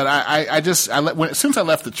could, but since I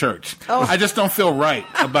left the church, I just don't feel right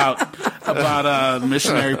about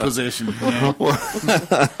missionary position. You know?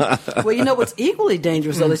 Well, you know what's equally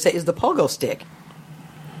dangerous, though, they say, is the pogo stick.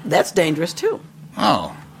 That's dangerous too.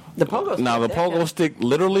 Oh. The pogo stick. Now, the pogo stick,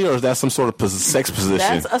 literally, or is that some sort of sex position?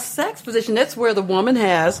 That's a sex position. That's where the woman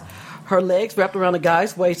has her legs wrapped around a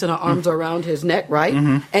guy's waist and her arms are around his neck, right?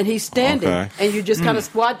 And he's standing, and you just kind of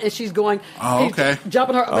squat, and she's going,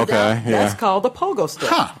 jumping her up and down. Yeah. That's called the pogo stick.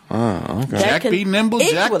 Huh. Jack be nimble,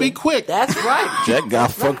 Jack be quick. That's right. Jack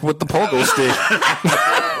got fucked with the pogo stick.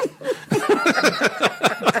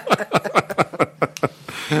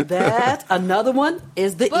 That another one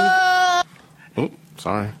is the.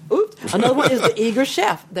 Sorry. Oops. Another one is the eager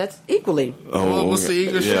chef. That's equally. Oh, what's the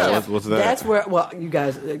eager chef? What's that? That's where. Well, you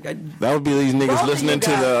guys. That would be these niggas listening to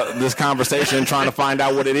this conversation and trying to find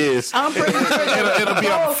out what it is. I'm pretty sure it'll be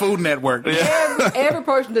on the Food Network. Every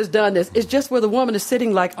person that's done this is just where the woman is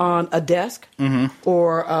sitting like on a desk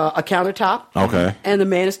or a countertop. Okay. And the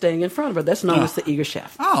man is staying in front of her. That's known as the eager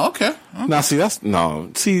chef. Oh, okay. Now, that's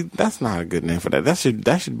not a good name for that. That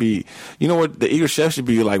should be. You know what? The eager chef should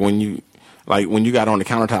be like when you got on the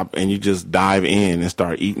countertop and you just dive in and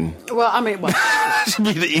start eating. Well, I mean, it should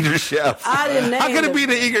be the eager chef. I didn't name. How could it be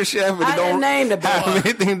the eager chef? I didn't name the boy. Have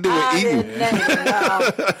anything to do with eating. I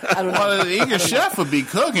don't know. Well, the eager chef would be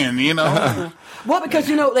cooking, you know. Well, because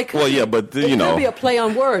they could. Well, yeah, but it could be a play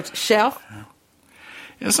on words. Chef.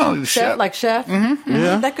 It's only the chef. Like chef.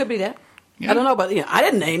 Yeah, that could be that. Yeah. I don't know, but I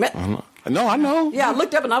didn't name it. No, I know. Yeah, I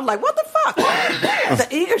looked up and I was like, what the fuck? The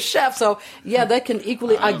eager chef. So, yeah, that can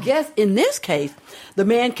equally, I guess, in this case, the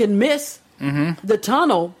man can miss the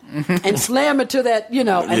tunnel and slam into that, and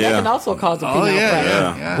that can also cause a penile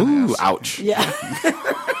fracture. Yeah. Ooh, ouch. Yeah.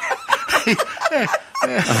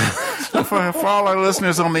 For all our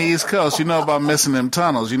listeners on the East Coast, you know about missing them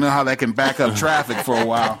tunnels. You know how that can back up traffic for a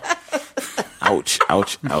while. Ouch,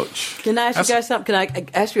 ouch, ouch. Can I ask you guys something? Can I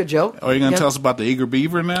ask you a joke? Are you going to tell us about the eager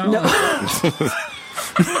beaver now? No.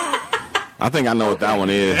 I think I know what that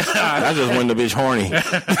one is. That's just when the bitch horny.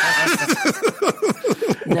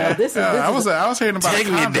 No, this is. I was hearing about. Take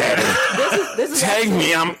me, daddy. This is Take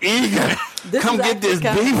me. I'm eager. Come get this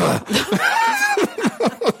beaver.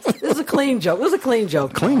 This is a clean joke. This is a clean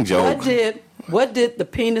joke. Clean joke. What did the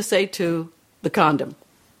penis say to the condom?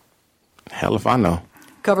 Hell if I know.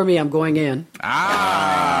 Cover me, I'm going in.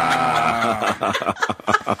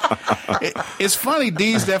 It's funny,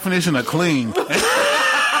 Dee's definition of clean.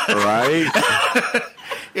 Right?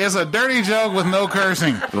 It's a dirty joke with no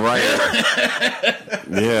cursing. Right.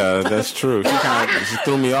 Yeah, that's true. She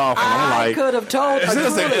threw me off, and I'm like, I could have told.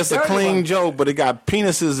 It's a clean joke, but it got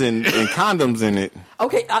penises and condoms in it.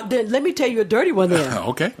 Okay, then let me tell you a dirty one then.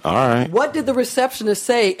 Okay. All right. What did the receptionist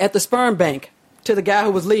say at the sperm bank to the guy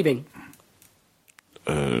who was leaving?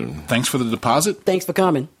 Thanks for the deposit. Thanks for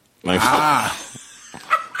coming.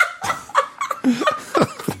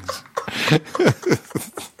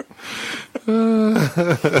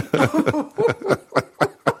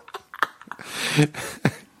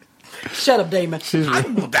 Shut up, Damon.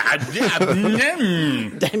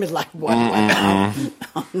 Damon's like, what?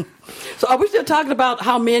 So are we still talking about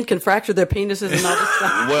how men can fracture their penises and all this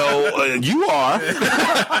stuff? Well, you are.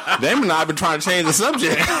 Damon and I have been trying to change the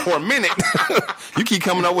subject for a minute. You keep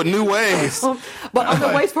coming up with new ways. But are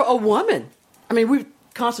there ways for a woman? I mean, we've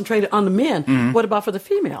concentrated on the men. Mm-hmm. What about for the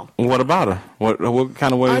female? What about her? What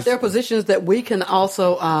kind of ways? Aren't there positions that we can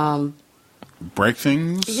also... break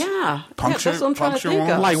things? Yeah. Puncture, that's what I'm trying to think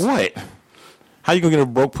of. Like what? How you going to get a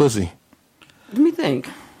broke pussy? Let me think.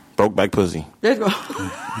 Broke back pussy. There's go.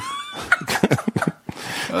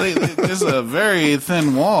 There's a very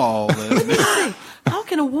thin wall. Let me see. How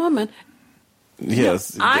can a woman...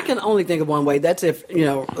 Yes. I can only think of one way. That's if,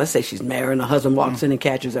 let's say she's married and her husband walks in and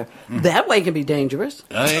catches her. That way can be dangerous.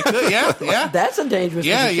 It could, yeah. That's a dangerous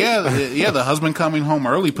position. Yeah, the husband coming home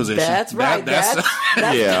early position. That's right. That's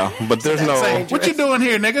yeah, but there's no... dangerous. What you doing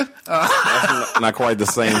here, nigga? That's not quite the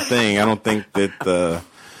same thing. I don't think that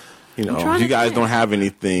you know, you guys don't have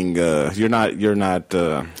anything. You're not.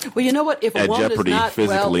 Well, you know what? If a at woman is jeopardy not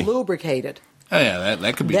physically. well lubricated, Oh, yeah,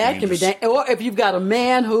 that could be that dangerous. can be or if you've got a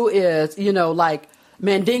man who is, you know, like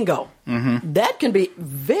Mandingo, that can be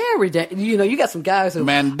very dangerous. You know, you got some guys who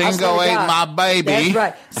Mandingo ain't my baby. That's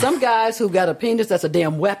right. Some guys who got a penis that's a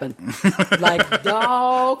damn weapon. Like,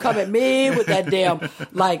 don't come at me with that damn.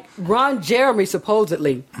 Like Ron Jeremy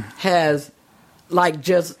supposedly has like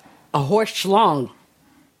just a horse schlong.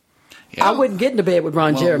 Yeah. I wouldn't get into bed with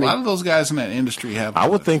Ron Jeremy. A lot of those guys in that industry have. I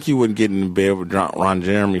would think you wouldn't get in bed with Ron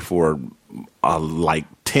Jeremy for like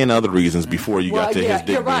 10 other reasons before you got to his dick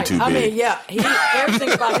you're being right. too big. I mean,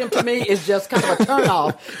 everything about him to me is just kind of a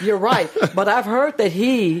turnoff. You're right, but I've heard that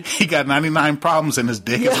he got 99 problems and his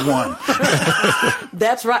dick is one.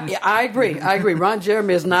 That's right. Yeah, I agree. Ron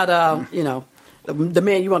Jeremy is not, you know, the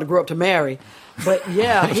man you want to grow up to marry. But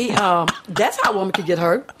yeah, he. That's how a woman could get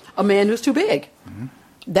hurt. A man who's too big. Mm-hmm.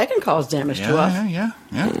 That can cause damage to us.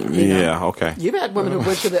 Yeah, okay. You've had women who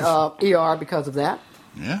went to the ER because of that.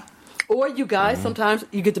 Yeah. Or you guys, sometimes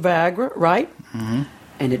you get the Viagra, right? Mm-hmm.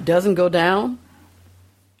 And it doesn't go down.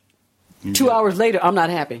 2 hours later, I'm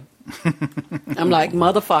not happy. I'm like,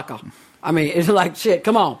 motherfucker. I mean, it's like, shit,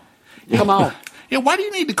 come on. Come on. Yeah, why do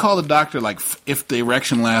you need to call the doctor, like, if the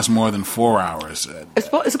erection lasts more than 4 hours? It's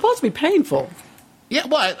supposed to be painful. Yeah,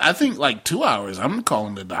 well, I think like 2 hours. I'm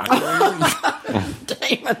calling the doctor.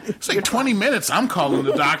 Damon. It's like 20 minutes. I'm calling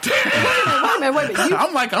the doctor. Wait a minute.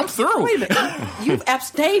 I'm like, I'm through. Wait a minute. You've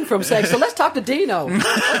abstained from sex, so let's talk to Dino. Yeah,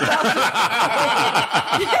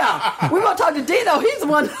 we want to talk to Dino. He's the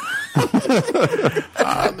one.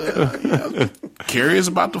 Curious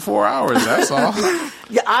about the 4 hours, that's all.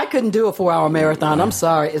 Yeah, I couldn't do a 4 hour marathon. I'm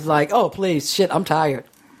sorry. It's like, oh, please, shit, I'm tired.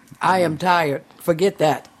 I am tired. Forget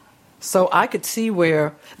that. So I could see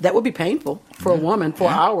where that would be painful for a woman, 4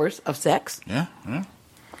 hours of sex. Yeah.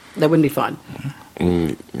 That wouldn't be fun.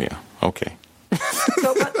 Yeah, okay.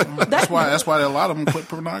 So, that's why a lot of them quit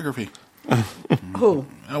pornography. Who?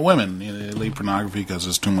 Women. They leave pornography because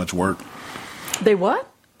it's too much work. They what?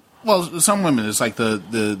 Well, some women, it's like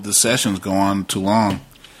the sessions go on too long,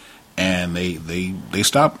 and they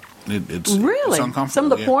stop. It's really? It's uncomfortable.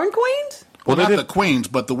 Some of the porn queens? Well, not the queens,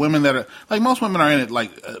 but the women that are like most women are in it.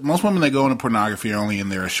 Like most women that go into pornography are only in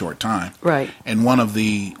there a short time, right? And one of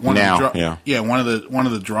the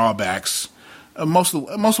drawbacks. Most of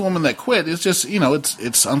the women that quit is just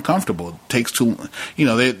it's uncomfortable. It takes too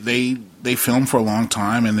they film for a long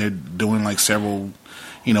time and they're doing like several.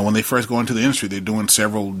 When they first go into the industry, they're doing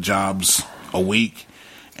several jobs a week,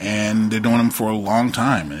 and they're doing them for a long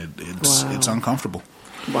time. It's uncomfortable.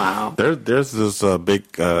 Wow. There's this big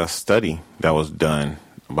study that was done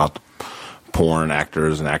about porn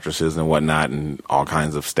actors and actresses and whatnot, and all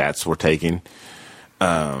kinds of stats were taken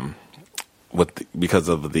because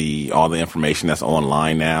of all the information that's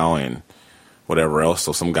online now and whatever else.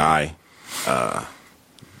 So some guy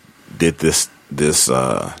did this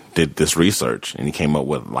research, and he came up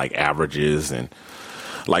with like averages, and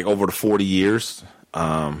like over the 40 years,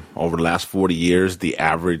 over the last 40 years, the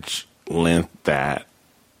average length that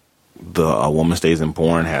a woman stays in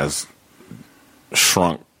porn has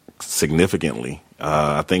shrunk significantly.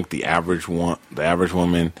 I think the average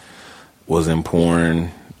woman was in porn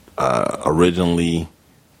originally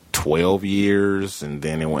 12 years, and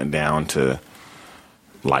then it went down to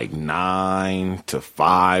like 9 to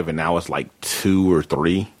 5, and now it's like 2 or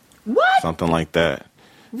 3. What? Something like that.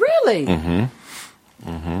 Really? Yep.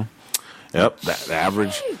 The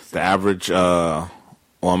average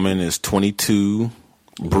woman is 22.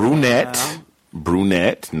 Brunette,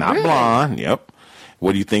 not really? Blonde. Yep.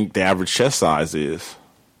 What do you think the average chest size is?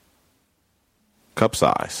 Cup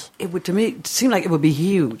size. It would, to me, seem like it would be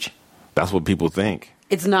huge. That's what people think.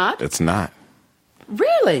 It's not? It's not.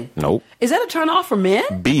 Really? Nope. Is that a turn off for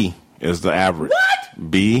men? B is the average.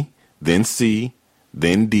 What? B, then C,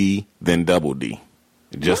 then D, then double D.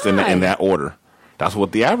 Just in that order. That's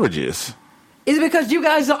what the average is. Is it because you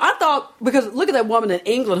guys? I thought because look at that woman in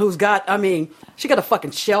England who's got. I mean, she got a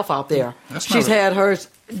fucking shelf out there. She's had hers.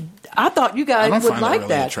 I thought you guys would like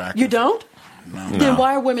that. Attractive. You don't? No. Then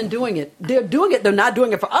why are women doing it? They're doing it. They're not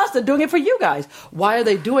doing it for us. They're doing it for you guys. Why are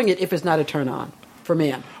they doing it if it's not a turn on for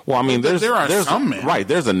men? Well, I mean, there are some men. Right,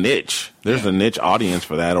 there's a niche. There's a niche audience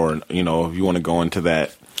for that, or if you want to go into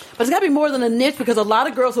that. But it's got to be more than a niche because a lot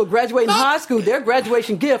of girls who graduate in high school, their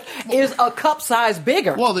graduation gift is a cup size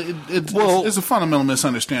bigger. Well, it's a fundamental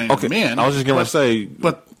misunderstanding of men. I was just going to say,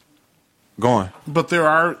 but go on. But there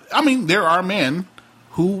are men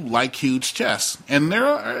who like huge chests, and there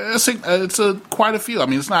are quite a few. I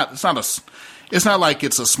mean, it's not like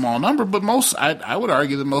it's a small number, but I would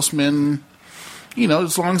argue that most men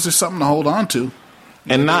as long as there's something to hold on to.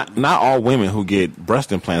 And not all women who get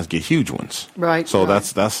breast implants get huge ones. Right. So right.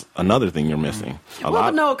 that's another thing you're missing.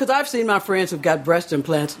 But no, because I've seen my friends who've got breast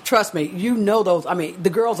implants. Trust me, you know those. I mean, the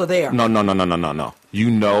girls are there. No. You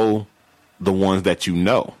know the ones that you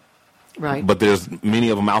know. Right. But there's many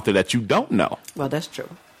of them out there that you don't know. Well, that's true.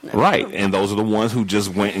 That's right. true. And those are the ones who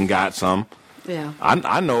just went and got some. Yeah.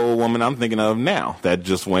 I know a woman I'm thinking of now that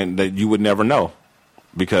just went that you would never know.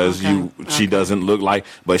 Because she doesn't look like,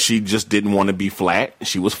 but she just didn't want to be flat.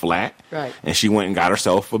 She was flat, right? And she went and got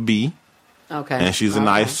herself a B. Okay, and she's a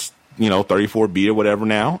nice, 34B or whatever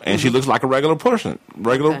now, and she looks like a regular person,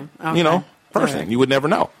 person. Right. You would never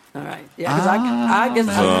know. All right, yeah, because I guess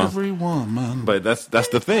every woman. But that's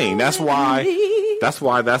the thing. That's why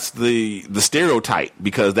that's the stereotype,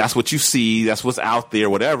 because that's what you see, that's what's out there,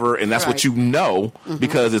 whatever, and that's what you know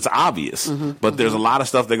because it's obvious. But there's a lot of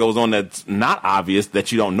stuff that goes on that's not obvious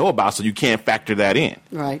that you don't know about, so you can't factor that in.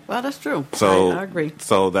 Right. Well, that's true. So I agree.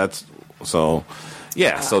 So that's so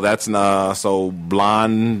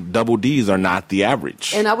blonde double D's are not the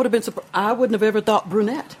average. And I would have been surprised. I wouldn't have ever thought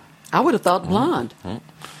brunette. I would have thought blonde.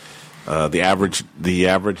 The average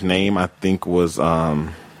name I think was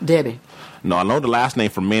Debbie. No, I know the last name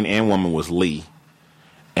for men and women was Lee,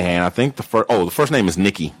 and I think the first name is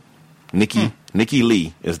Nikki. Nikki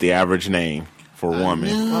Lee is the average name for a woman,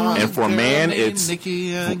 and for a man it's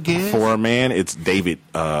Nikki. For a man it's David.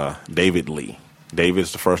 David Lee.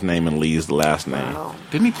 David's the first name and Lee is the last name. Wow.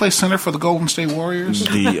 Didn't he play center for the Golden State Warriors?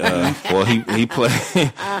 He played.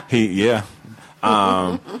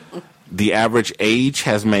 The average age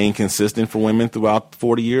has remained consistent for women throughout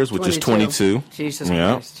 40 years, which 22. is 22. Jesus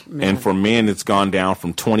Christ. Man. And for men, it's gone down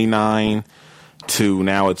from 29 to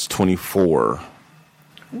now it's 24.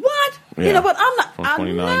 What? Yeah. You know what? I'm not. From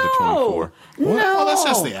 29 to 24. No. Well, that's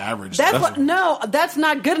just the average. That's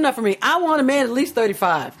not good enough for me. I want a man at least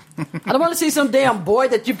 35. I don't want to see some damn boy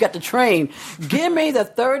that you've got to train. Give me the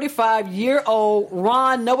 35-year-old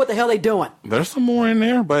Ron. Know what the hell they doing. There's some more in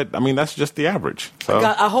there, but I mean that's just the average. So.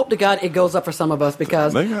 God, I hope to God it goes up for some of us,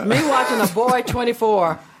 because me watching a boy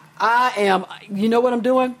 24, I am. You know what I'm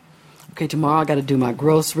doing? Okay, tomorrow I got to do my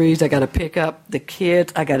groceries. I got to pick up the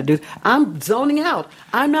kids. I got to do. I'm zoning out.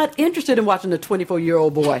 I'm not interested in watching a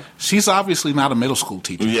 24-year-old boy. She's obviously not a middle school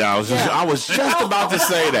teacher. Yeah, I was just about to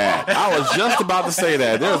say that.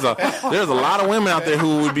 There's a lot of women out there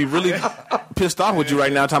who would be really pissed off with you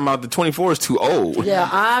right now, talking about the 24 is too old. Yeah,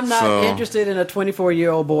 I'm not interested in a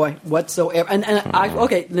 24-year-old boy whatsoever. And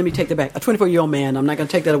okay, let me take that back. A 24-year-old man. I'm not going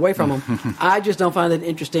to take that away from him. I just don't find it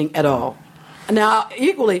interesting at all. Now,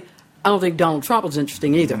 equally, I don't think Donald Trump is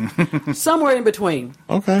interesting either. Somewhere in between.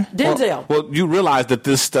 Okay. Denzel. Well, you realize that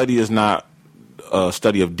this study is not a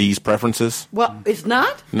study of Dee's preferences? Well, it's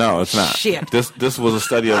not? No, it's not. Shit. This was a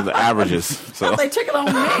study of the averages. So they took it on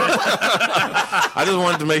me. I just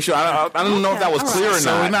wanted to make sure. I don't know if that was clear or not.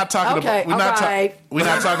 So we're not talking we're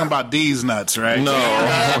not talking about D's nuts, right? No.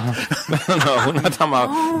 No, we're not talking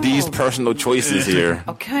about D's personal choices here.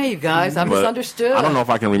 Okay, you guys, I misunderstood. I don't know if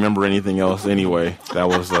I can remember anything else anyway. That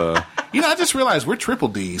was I just realized we're triple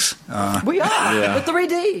D's. We are. Yeah. With 3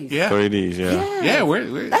 Ds. Yeah. 3 Ds, yeah. Yeah,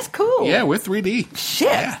 we're that's cool. Yeah, we're 3D. Shit.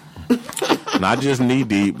 Yeah. Not just knee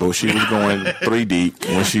deep, but she was going 3 deep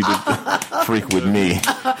when she did freak with me.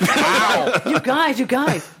 Wow. You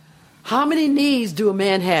guys. How many knees do a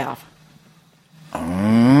man have?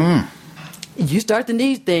 You start the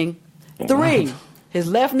knees thing. 3. His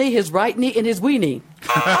left knee, his right knee, and his wee knee.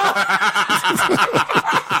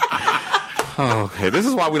 Okay, this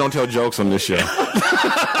is why we don't tell jokes on this show.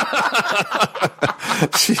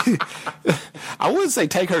 I wouldn't say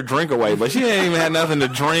take her drink away, but she ain't even had nothing to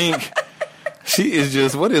drink. She is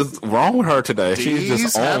just, what is wrong with her today? She's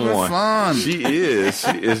just on one. Fun. She is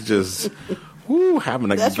just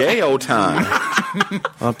having a gay old time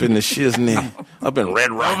up in the Shiznit, up in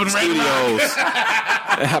Red Rock Studios.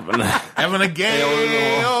 Having a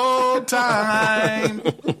gay old time.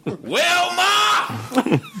 Well,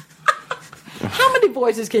 Ma! How many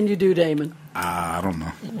voices can you do, Damon? I don't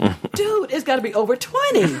know. Dude, it's got to be over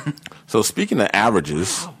 20. So speaking of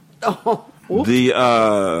averages,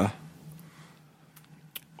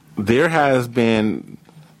 there has been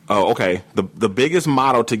the biggest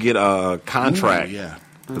model to get a contract.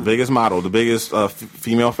 The biggest model, the biggest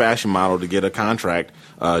female fashion model to get a contract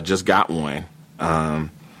just got one.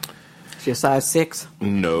 She's size 6?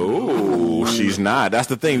 No, she's not. That's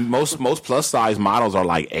the thing. Most plus size models are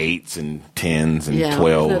like 8s and 10s and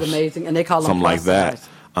 12s. Isn't that amazing? And they call them something like that.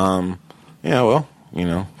 Size. Yeah, well,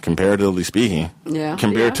 comparatively speaking,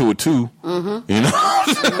 compared to a 2, You're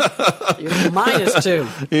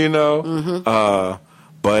 -2.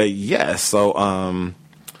 But yes, so I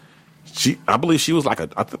believe she's like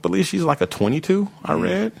a 22. I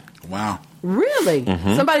read. Wow. Really?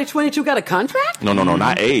 Mm-hmm. Somebody 22 got a contract? No,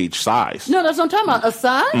 not age, size. No, that's what I'm talking about. A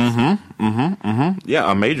size?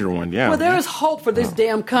 Yeah, a major one. Yeah. Well, there is hope for this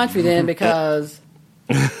damn country then, because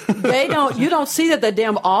you don't see that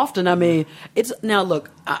damn often. I mean, it's now look,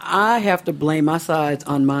 I have to blame my size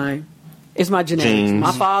on it's my genetics. Genes.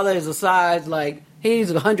 My father is a size like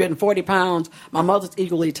he's 140 pounds. My mother's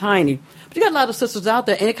equally tiny. But you got a lot of sisters out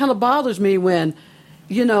there, and it kind of bothers me when,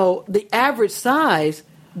 the average size,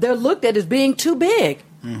 they're looked at as being too big.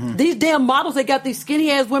 Mm-hmm. These damn models, they got these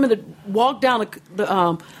skinny ass women that walk down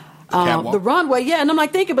the runway, and I'm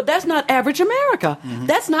like thinking, but that's not average America. Mm-hmm.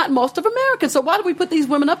 That's not most of Americans. So why do we put these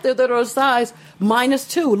women up there that are a size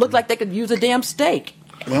 -2? Look like they could use a damn steak.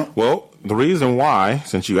 Well, the reason why,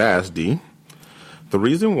 since you asked, Dee, the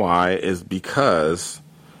reason why is because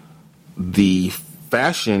the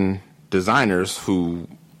fashion designers, who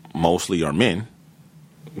mostly are men,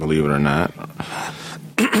 believe it or not,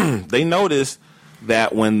 they noticed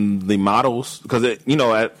that when the models, because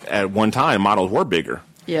at one time models were bigger,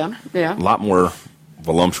 yeah, a lot more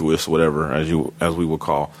voluptuous, whatever as we would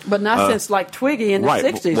call, but not since like Twiggy in the right.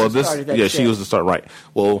 60s. Well, started that shit. She was the start, right?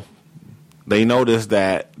 Well, they noticed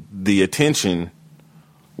that the attention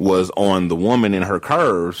was on the woman in her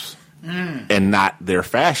curves and not their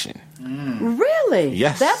fashion. Really?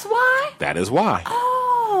 Yes. That's why? That is why.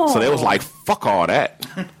 Oh. So they was like, fuck all that.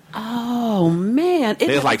 Oh, man.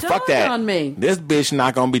 They was like, fuck that. On me. This bitch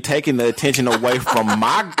not going to be taking the attention away from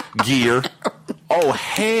my gear. Oh,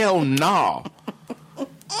 hell no.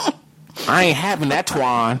 I ain't having that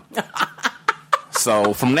twine.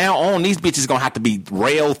 So from now on, these bitches going to have to be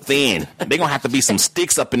rail thin. They going to have to be some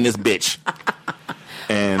sticks up in this bitch.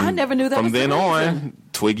 And I never knew that. From then on,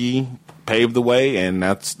 Twiggy paved the way, and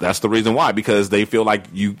that's the reason why, because they feel like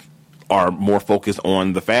you are more focused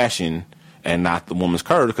on the fashion and not the woman's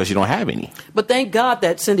curve because you don't have any. But thank God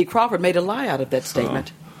that Cindy Crawford made a lie out of that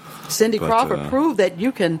statement. Cindy Crawford proved that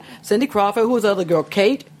you can. Cindy Crawford, who was the other girl,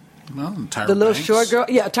 Kate, Tyra the little Banks. short girl,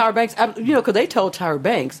 Tyra Banks. Because they told Tyra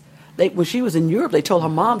Banks. When she was in Europe, they told her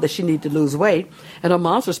mom that she needed to lose weight, and her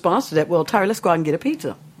mom's response to that, well, Tyra, let's go out and get a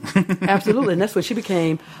pizza. Absolutely, and that's when she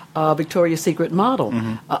became Victoria's Secret model.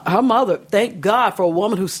 Mm-hmm. Her mother, thank God for a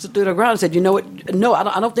woman who stood her ground and said, you know what, no,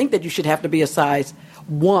 I don't think that you should have to be a size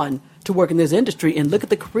 1 to work in this industry, and look at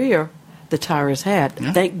the career that Tyra's had.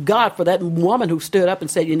 Yeah. Thank God for that woman who stood up and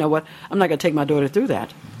said, you know what, I'm not going to take my daughter through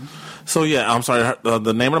that. So, I'm sorry,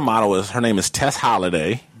 the name of the model her name is Tess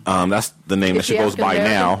Holliday. That's the name that she goes by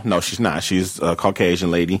now. No, she's not. She's a Caucasian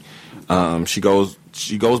lady. She goes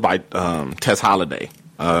by Tess Holliday.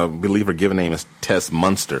 I believe her given name is Tess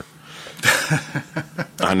Munster.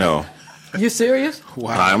 I know. You serious?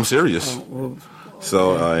 Wow. I'm serious.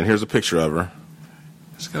 So, and here's a picture of her.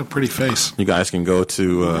 She's got a pretty face. You guys can go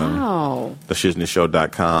to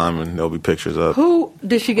theshiznitshow.com and there'll be pictures of. Who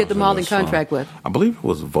did she get the modeling contract with? I believe it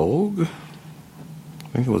was Vogue. I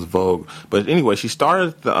think it was Vogue. But anyway, she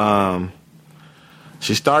started the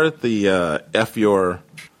F Your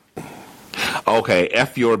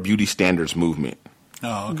Beauty Standards movement.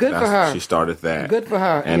 Oh, okay. Good for her. She started that. Good for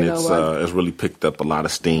her. And it's really picked up a lot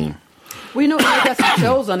of steam. Well, they got some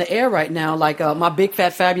shows on the air right now, like My Big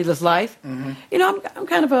Fat Fabulous Life. Mm-hmm. I'm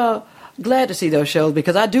kind of glad to see those shows,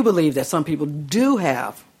 because I do believe that some people do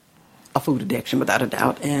have a food addiction, without a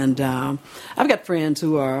doubt. And I've got friends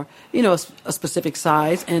who are, a specific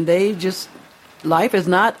size, and they just, life is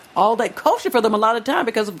not all that kosher for them a lot of time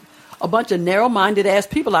because of a bunch of narrow-minded ass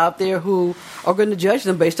people out there who are going to judge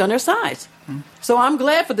them based on their size. So I'm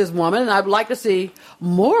glad for this woman, and I'd like to see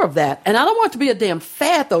more of that. And I don't want it to be a damn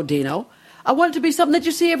fad, though, Dino. I want it to be something that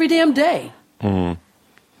you see every damn day. Mm-hmm.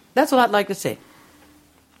 That's what I'd like to see.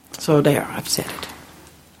 So there, I've said it.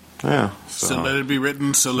 Yeah. So let it be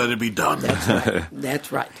written, so let it be done. That's right.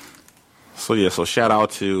 That's right. So shout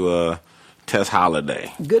out to Tess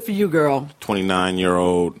Holliday. Good for you, girl.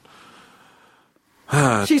 29-year-old.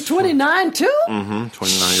 She's 29 too? Mm-hmm.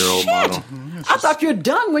 29-year-old model. I thought you're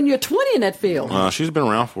done when you're 20 in that field. She's been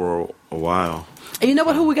around for a while. And you know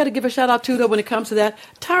what? Who we got to give a shout out to, though, when it comes to that?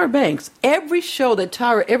 Tyra Banks. Every show that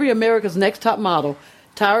every America's Next Top Model,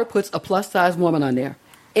 Tyra puts a plus-size woman on there.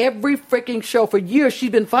 Every freaking show for years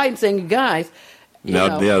she's been fighting, saying, "You guys."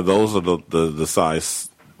 Those are the size.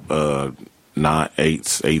 Not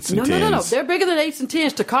 8s and 10s. No. They're bigger than 8s and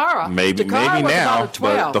 10s. Takara. Maybe was now. about a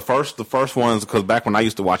 12. But the first ones, because back when I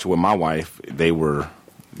used to watch it with my wife, they were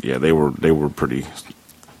pretty.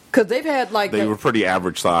 Because they've had they were pretty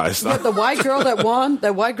average size. Yeah, the white girl that won.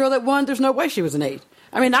 There's no way she was an 8.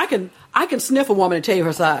 I mean, I can sniff a woman and tell you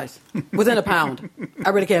her size within a pound. I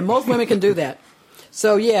really can. Most women can do that.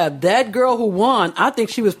 So, yeah, that girl who won, I think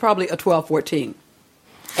she was probably a 12, 14.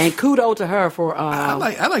 And kudos to her for... I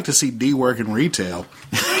like to see Dee work in retail.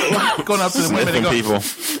 Going up to the women and go... people.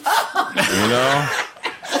 You know?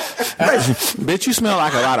 Bitch, you smell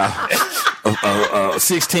like a lot of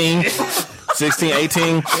 16,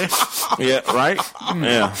 18. Yeah, right?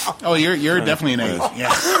 Yeah. Oh, you're definitely an 8.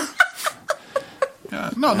 Yeah.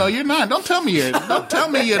 No, you're not. Don't tell me you're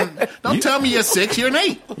 6. You're an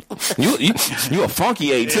 8. You a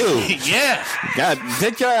funky 8 too. Yeah. God,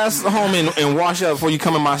 take your ass home and wash up before you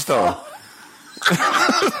come in my store.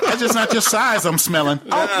 That's just not your size I'm smelling.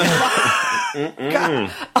 Oh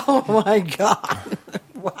my God.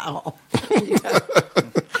 Wow. Yeah.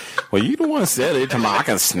 Well, you the one said it. I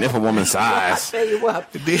can sniff a woman's size. I tell you what.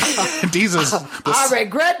 I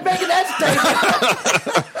regret making that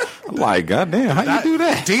statement. I'm like, goddamn, how you do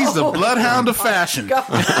that? Dee's the bloodhound of fashion.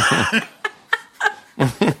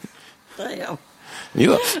 Damn.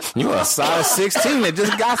 You a size 16 that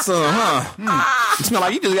just got some, huh? You smell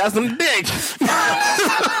like you just got some dick.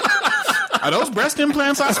 Are those breast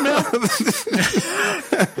implants I smell?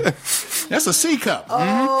 That's a C cup.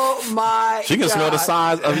 Oh my! She can smell the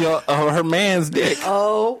size of her man's dick.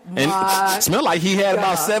 Oh my! And smell like he had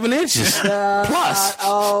about 7 inches plus.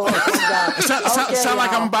 Oh God! Sound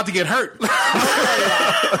like I'm about to get hurt.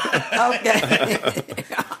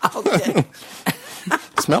 Okay.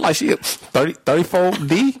 Smell like she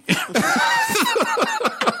 34D.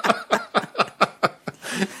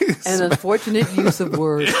 An unfortunate use of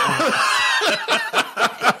words.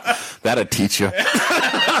 That'll teach you.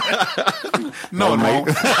 No, mate.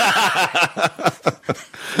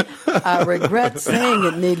 I regret saying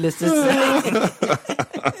it, needless to say.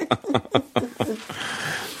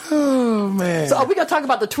 Oh, man. So are we going to talk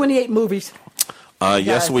about the 28 movies?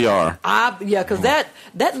 Yes, we are. Because that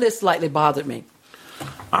list slightly bothered me.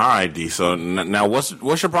 All right, Dee. So now what's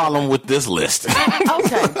your problem with this list?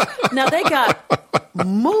 Okay. Now, they got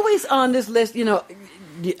movies on this list, you know.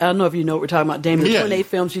 I don't know if you know what we're talking about, Damon. 28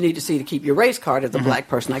 films you need to see to keep your race card as a black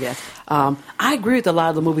person, I guess. I agree with a lot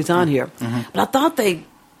of the movies on here. But I thought they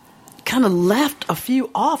kind of left a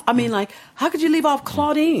few off. I mean, like, how could you leave off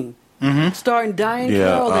Claudine? Starring Diane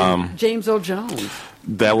Carroll and James Earl Jones.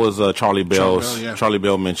 That was Charlie Bell's. Charlie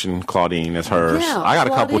Bell mentioned Claudine as hers. Yeah, I got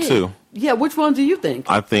Claudine. a couple, too. Yeah, which one do you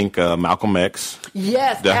think? I think Malcolm X.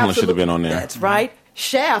 Yes, definitely should have been on there. That's right.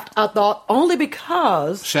 Shaft, I thought, only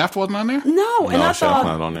because... Shaft wasn't on there? No, and I Shaft thought...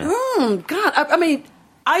 not on there. God, I mean,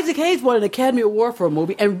 Isaac Hayes won an Academy Award for a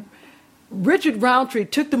movie, and Richard Roundtree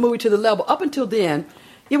took the movie to the level. Up until then,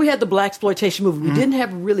 we had the blaxploitation movie. We didn't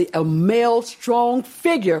have really a male, strong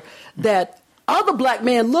figure that other black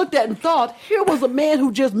men looked at and thought, here was a man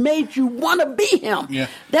who just made you want to be him. Yeah.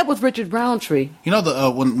 That was Richard Roundtree. You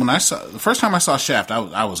know, when I saw the first time I saw Shaft,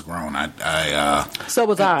 I was grown. So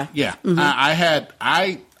was I. Yeah, I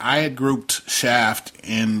had grouped Shaft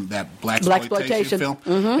in that blaxploitation film,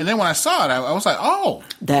 and then when I saw it, I was like, oh,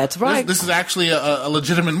 that's right. This is actually a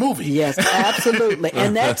legitimate movie. Yes, absolutely.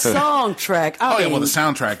 And that soundtrack. I mean, the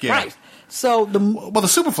soundtrack, yeah. Right. So the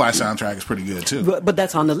Superfly soundtrack is pretty good too. But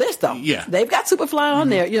that's on the list though. Yeah, they've got Superfly on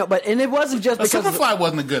there, and it wasn't just because Superfly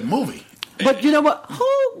wasn't a good movie. But you know what? Who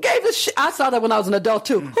gave a shit? I saw that when I was an adult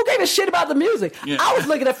too. Who gave a shit about the music? Yeah. I was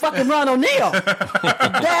looking at fucking Ron O'Neal.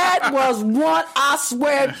 That was one, I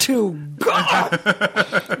swear to God.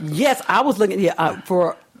 Yes, I was looking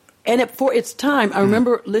for its time. I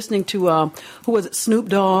remember listening to who was it, Snoop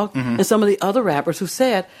Dogg and some of the other rappers who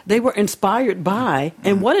said they were inspired by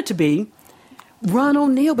and wanted to be Ron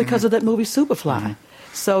O'Neal because of that movie Superfly.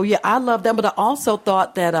 So yeah, I love that. But I also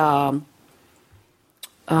thought that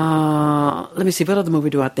let me see, what other movie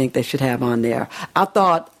do I think they should have on there? I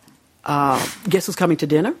thought Guess Who's Coming to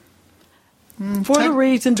Dinner? For the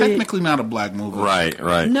reason technically not a black movie.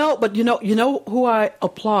 Right. No, but you know who I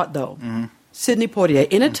applaud though? Sidney Poitier.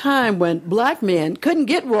 In a time when black men couldn't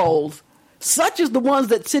get roles such as the ones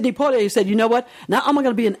that Sidney Poitier said, you know what? Now I'm going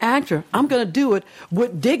to be an actor. I'm going to do it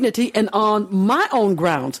with dignity and on my own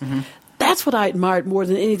grounds. That's what I admired more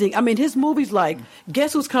than anything. I mean, his movies like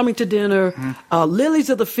Guess Who's Coming to Dinner, Lilies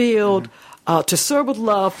of the Field, To Serve with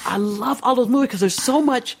Love. I love all those movies because there's so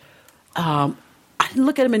much. I didn't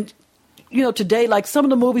look at them in, today, like some of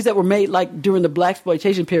the movies that were made like during the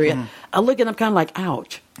blaxploitation period. I look at them kind of like,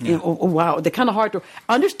 ouch. You know, oh, wow, they're kind of hard to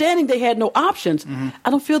understanding. They had no options. I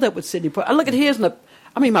don't feel that with Sidney Poitier. I look at his and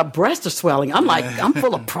my breasts are swelling. I'm like, I'm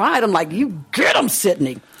full of pride. I'm like, you get them,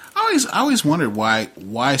 Sidney. I always wondered why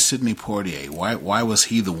Sidney Poitier? Why was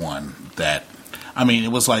he the one that? I mean,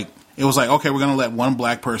 it was like It was like, okay, we're going to let one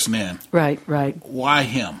black person in. Right. Why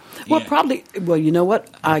him? Well, Yeah. probably. Well, you know what?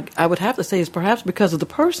 I would have to say is perhaps because of the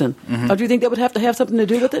person. Or do you think that would have to have something to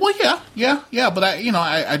do with it? Well, yeah. But I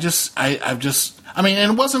mean,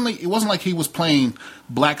 and it wasn't like he was playing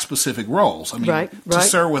black specific roles. I mean, Right. To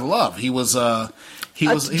Sir with Love, he was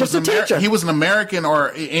just a teacher. He was an American or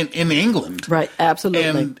in England, Right.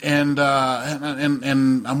 Absolutely. And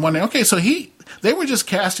I'm wondering, okay, so they were just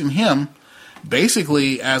casting him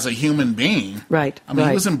basically as a human being, Right. I mean,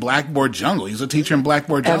 right. he was in Blackboard Jungle. He was a teacher in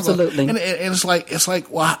Blackboard Jungle. Absolutely. And it's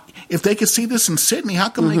like, well, if they could see this in Sydney, how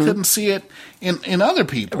come they couldn't see it in other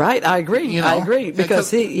people? Right. I agree. You know? I agree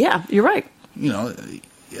because you're right. You know,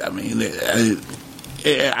 I mean,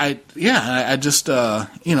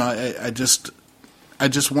 I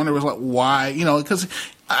just wonder why, you know, because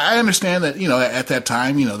I understand that, you know, at that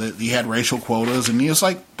time, you know, that he had racial quotas, and he was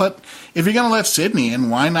like, but if you're going to let Sydney in,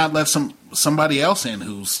 why not let somebody else in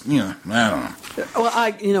who's, you know, I don't know.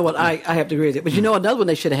 Well, you know what, I have to agree with it. But you know another one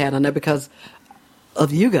they should have had on there because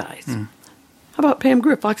of you guys. How about Pam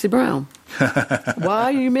Grier, Foxy Brown? Why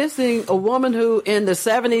are you missing a woman who in the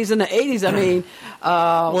 70s and the 80s, I mean...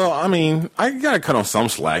 well, I mean, I got to cut on some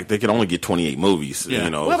slack. They could only get 28 movies, you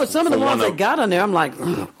know. Well, but some of the ones they got on there, I'm like,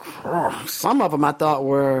 some of them I thought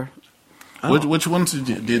were... Which ones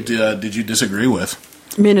did you disagree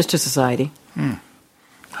with? Menace to Society.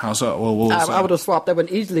 How's that? Well, what was that? I would have swapped that one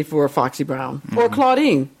easily for Foxy Brown. Or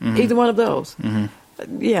Claudine. Either one of those.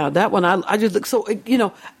 Yeah, that one, I just look so, you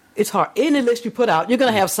know... It's hard. Any list you put out, you're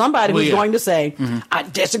going to have somebody who's going to say, I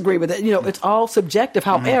disagree with it. You know, it's all subjective.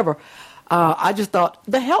 However, I just thought,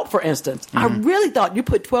 The Help, for instance, I really thought you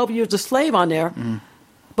put 12 Years a Slave on there,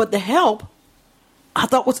 but The Help, I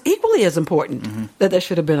thought was equally as important that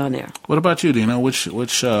should have been on there. What about you, Dino? Which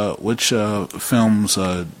films what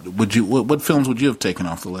films would you have taken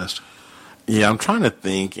off the list? Yeah, I'm trying to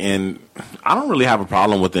think, and I don't really have a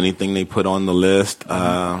problem with anything they put on the list.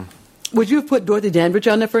 Would you have put Dorothy Dandridge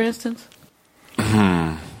on there, for instance?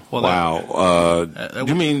 Well, wow.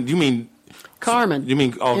 You mean Carmen? You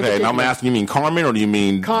mean okay? Now I'm asking. You mean Carmen, or do you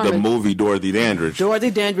mean Carmen. the movie Dorothy Dandridge?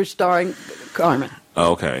 Dorothy Dandridge starring Carmen.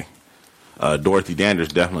 Okay. Dorothy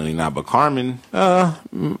Dandridge definitely not, but Carmen,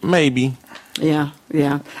 maybe. Yeah.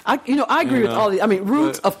 I agree with all these. I mean,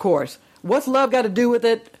 Roots, of course. What's Love got to do with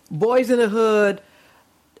it? Boys in the Hood.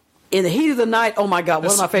 In the Heat of the Night, oh my God,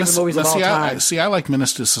 one of my favorite movies of all time. I like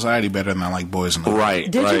Menace to Society better than I like Boys in the Hood. Right.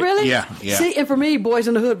 Did you really? Yeah. See, and for me, Boys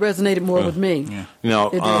in the Hood resonated more with me. Yeah.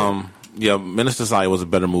 You know, Menace to Society was a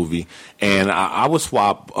better movie, and I would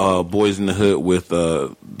swap Boys in the Hood with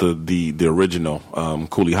the original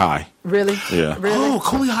Cooley High. Really? Yeah. Really? Oh,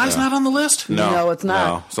 Cooley High's not on the list? No, it's not.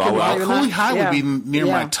 No. So Cooley High would be near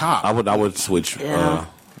my top. I would switch.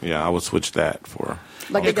 I would switch that for.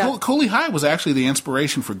 Like Cooley High was actually the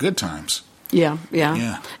inspiration for Good Times. Yeah.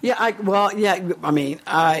 Yeah. I mean,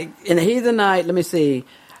 in the Heat of the Night, let me see.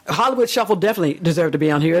 Hollywood Shuffle definitely deserved to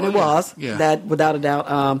be on here, and it was. Yeah. That, without a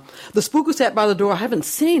doubt. The Spook Who Sat by the Door, I haven't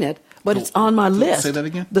seen it, but it's on my list. Say that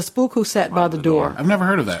again? The Spook Who Sat by the Door. I've never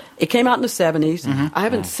heard of that. It came out in the 70s. I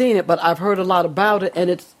haven't seen it, but I've heard a lot about it, and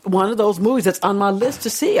it's one of those movies that's on my list to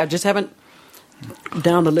see. I just haven't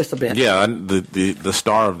down the list a bit. Yeah, the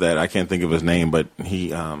star of that, I can't think of his name, but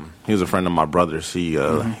he was a friend of my brother's. He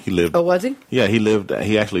lived. Oh, was he? Yeah, he lived.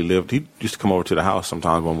 He actually lived. He used to come over to the house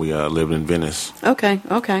sometimes when we lived in Venice. Okay.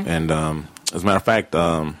 And as a matter of fact,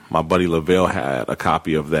 my buddy Lavelle had a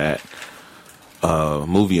copy of that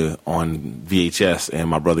movie on VHS, and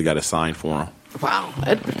my brother got it signed for him. Wow,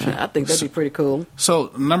 I think that'd be pretty cool.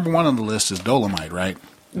 So number one on the list is Dolomite, right?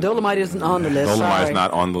 Dolomite isn't on the list. Dolomite's Sorry.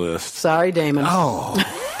 not on the list. Sorry, Damon. Oh.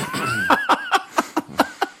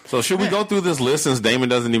 So should we go through this list since Damon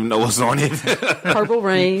doesn't even know what's on it? Purple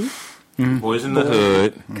Rain. Boys in the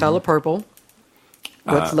Hood. Color Purple.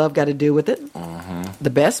 What's Love Got to Do with It? The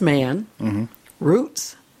Best Man.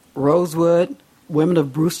 Roots. Rosewood. Women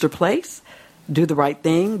of Brewster Place. Do the Right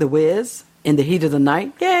Thing. The Wiz. In the Heat of the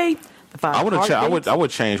Night. Yay. I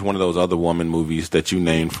would change one of those other woman movies that you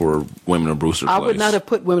named for Women of Brewster Place. I would not have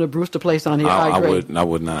put Women of Brewster Place on here. I agree. I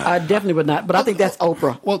would not. I definitely would not. But I think that's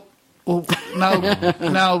Oprah. Well,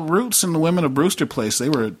 now Roots and the Women of Brewster Place, they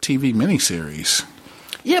were a TV miniseries.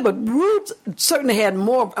 Yeah, but Roots certainly had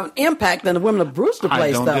more of an impact than the Women of Brewster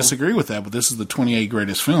Place, I don't disagree with that, but this is the 28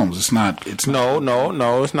 greatest films. It's not.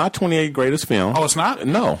 No. It's not 28 greatest films. Oh, it's not?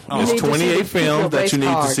 No. It's 28 films that you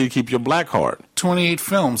need to see to keep your black card. 28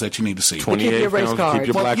 films that you need to see. 28 films to keep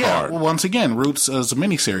your black card. Well, once again, Roots is a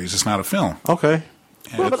miniseries. It's not a film. Okay.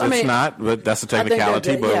 It's not, but that's a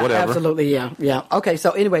technicality, but whatever. Absolutely, yeah. Okay,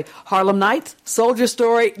 so anyway, Harlem Nights, Soldier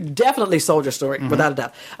Story, definitely Soldier Story, without a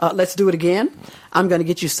doubt. Let's Do It Again. I'm Going to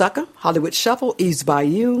Get You Sucker, Hollywood Shuffle, Eased by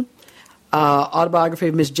You, Autobiography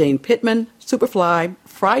of Miss Jane Pittman, Superfly,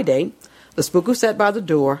 Friday, The Spook Who Sat by the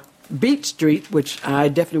Door, Beat Street, which I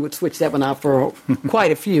definitely would switch that one out for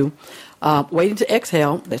quite a few. Waiting to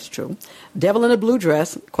Exhale, that's true. Devil in a Blue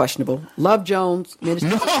Dress, questionable. Love Jones, Minister.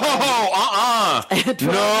 No,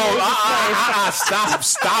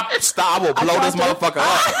 Stop. I will blow this motherfucker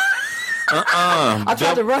up. I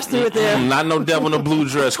tried to rush through it there. Not no Devil in a Blue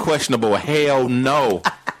Dress, questionable. Hell no.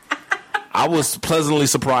 I was pleasantly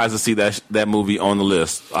surprised to see that movie on the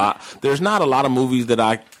list. There's not a lot of movies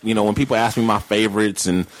that when people ask me my favorites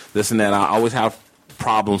and this and that, I always have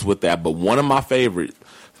problems with that. But one of my favorite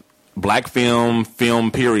black film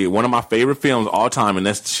period, one of my favorite films all time, and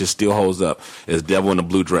that just still holds up, is Devil in a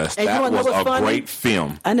Blue Dress. And that was a funny? great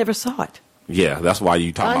film. I never saw it. Yeah, that's why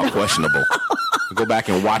you talk about questionable. Go back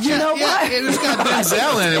and watch it. It's got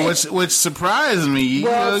Denzel in it, which surprised me. You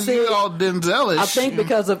all Denzel-ish. I think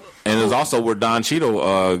because of... And it was also where Don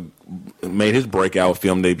Cheadle made his breakout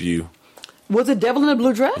film debut. Was it Devil in a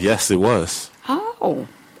Blue Dress? Yes, it was. Oh,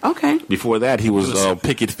 okay. Before that, he was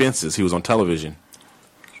Picket Fences. He was on television.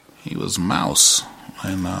 He was Mouse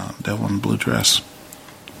in Devil in a Blue Dress.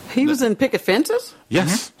 He was in Picket Fences?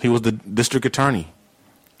 Yes, he was the district attorney.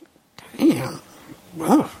 Damn.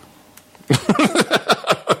 Wow.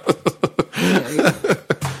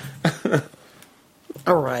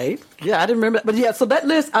 All right. Yeah, I didn't remember that. But yeah, so that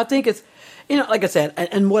list, I think it's, like I said,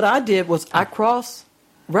 and what I did was I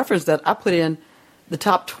cross-referenced that. I put in the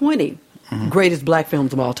top 20 greatest black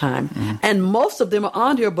films of all time. And most of them are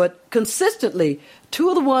on here, but consistently, two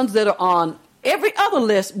of the ones that are on every other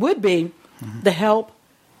list would be The Help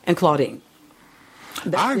and Claudine.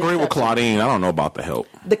 I agree with Claudine. I don't know about The Help.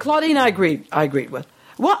 The Claudine, I agreed with.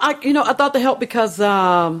 Well, I thought The Help because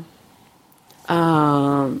for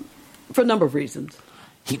a number of reasons.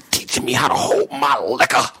 He teaching me how to hold my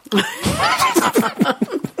liquor.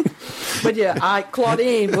 But yeah,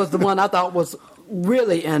 Claudine was the one I thought was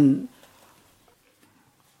really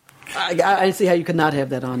I didn't see how you could not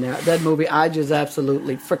have that on there. That movie, I just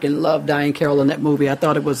absolutely freaking loved Diane Carroll in that movie. I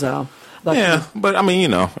thought it was but I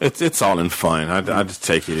mean, it's all in fun. I just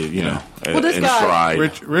take it, well, this in guy,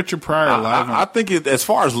 stride. Richard Pryor live. I think as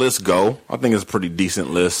far as lists go, I think it's a pretty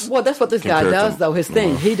decent list. Well, that's what this guy does, though. His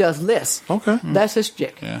thing, he does lists. Okay, that's his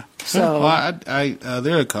chick. Yeah. So,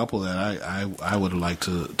 there are a couple that I would like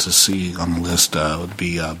to see on the list. Would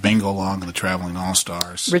be Bingo Long and the Traveling All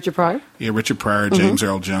Stars. Richard Pryor. Yeah, Richard Pryor, James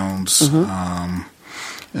Earl Jones.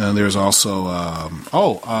 There's also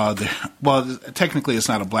technically it's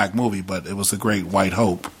not a black movie, but it was The Great White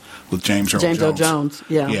Hope with James Earl Jones.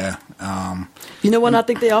 Yeah. You know what I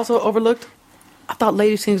think they also overlooked? I thought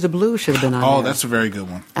Lady Sings the Blues should have been on there. Oh, that's a very good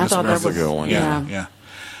one. I thought that was a good one. Yeah.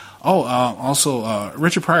 Oh, also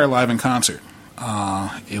Richard Pryor live in concert.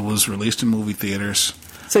 It was released in movie theaters.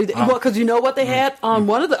 So, because you know what they had on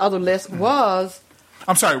one of the other lists was...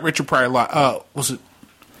 I'm sorry, Richard Pryor live. Was it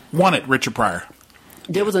Wanted Richard Pryor?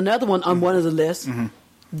 There was another one on one of the lists.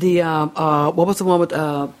 The what was the one with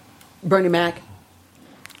Bernie Mac?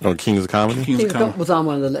 Oh, Kings of Comedy? Kings of Comedy was on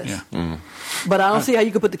one of the lists. Yeah. But I don't see how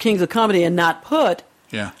you could put the Kings of Comedy and not put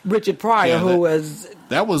Richard Pryor, who was...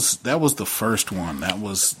 That was the first one. That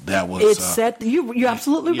was. It's set. You're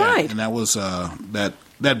absolutely right. And that was that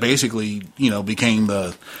basically became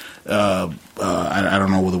the I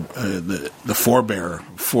don't know the forebearer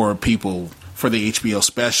for people for the HBO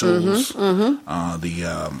specials. When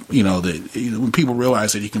people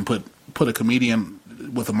realize that you can put a comedian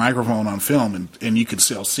with a microphone on film and you can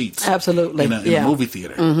sell seats absolutely in a movie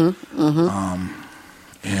theater.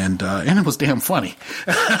 And it was damn funny.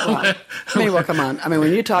 Well, come on. I mean,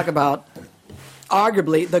 when you talk about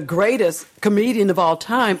arguably the greatest comedian of all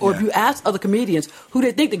time, or if you ask other comedians who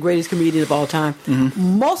they think the greatest comedian of all time,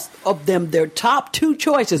 most of them, their top two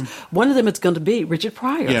choices, one of them is going to be Richard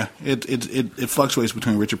Pryor. Yeah, it fluctuates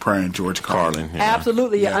between Richard Pryor and George Carlin.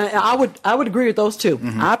 Absolutely, I would agree with those two.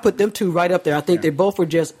 I put them two right up there. I think they both were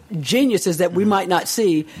just geniuses that we might not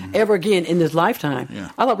see ever again in this lifetime.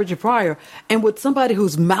 I love Richard Pryor, and with somebody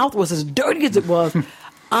whose mouth was as dirty as it was,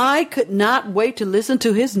 I could not wait to listen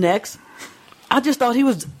to his next. I just thought he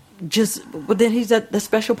was but then he's that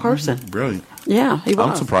special person. Brilliant. Yeah, he was.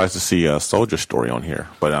 I'm surprised to see a Soldier Story on here,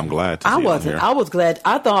 but I'm glad to see it on here. I was glad.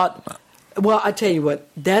 I thought, well, I tell you what,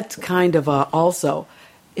 that's kind of also,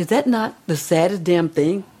 is that not the saddest damn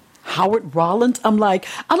thing? Howard Rollins? I'm like,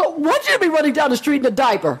 I don't want you to be running down the street in a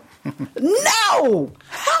diaper. No!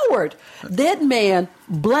 Howard Howard. That man,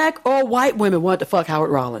 black or white women wanted to fuck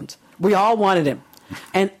Howard Rollins. We all wanted him.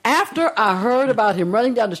 And after I heard about him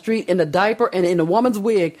running down the street in a diaper and in a woman's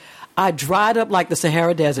wig, I dried up like the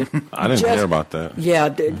Sahara Desert. I didn't hear about that. Yeah,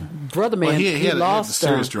 brother man, he had lost a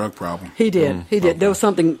serious drug problem. He did. He did. Okay. There was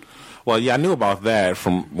something. Well, yeah, I knew about that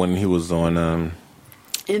from when he was on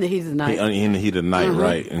In the Heat of the Night. In the Heat of the Night,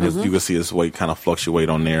 right? And you could see his weight kind of fluctuate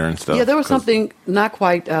on there and stuff. Yeah, there was something not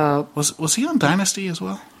quite. Was he on Dynasty as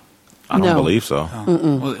well? I don't believe so.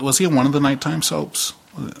 Was he in one of the nighttime soaps?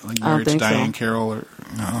 Like Married to Diane Carroll? Or,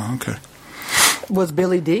 oh, okay. Was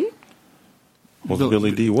Billy D? Was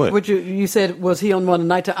Billy D what? Which you said, was he on one of the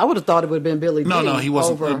nighttime? I would have thought it would have been Billy D. No, he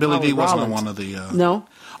wasn't. Billy D wasn't on Rollins. one of the. No.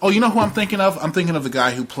 Oh, you know who I'm thinking of? I'm thinking of the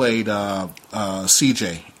guy who played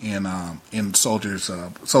CJ in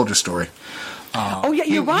Soldier Story. Oh yeah,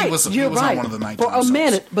 you're right. He was you're right. on one of the nighttime for a soaps.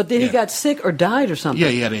 minute, but then he got sick or died or something. Yeah,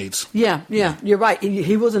 he had AIDS. Yeah, you're right.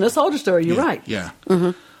 He was in a Soldier Story. You're right. Yeah.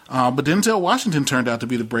 But Denzel Washington turned out to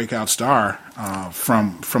be the breakout star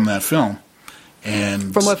from that film.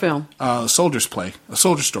 And from what film? Soldier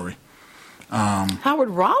Story. Howard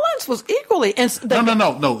Rollins was equally.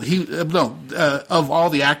 No. Of all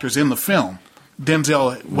the actors in the film,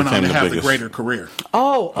 Denzel went on to have the greater career.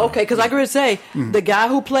 Oh, okay. Because I could say the guy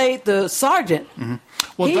who played the sergeant,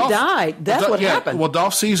 he died. That's what happened. Well,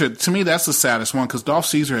 Dolph Caesar, to me, that's the saddest one because Dolph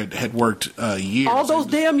Caesar had worked years. All those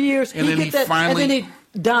damn years, and then he finally, and then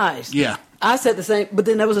he dies. Yeah. I said the same, but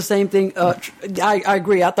then that was the same thing. I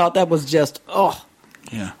agree. I thought that was just,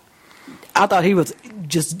 yeah. I thought he was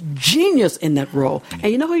just genius in that role.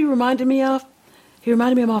 And you know who he reminded me of? He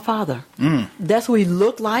reminded me of my father. That's who he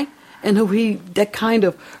looked like, and that kind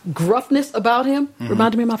of gruffness about him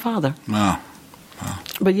reminded me of my father. Wow.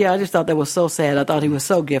 But yeah, I just thought that was so sad. I thought he was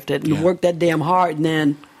so gifted and worked that damn hard, and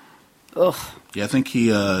then, Yeah, I think he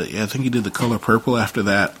did The Color Purple after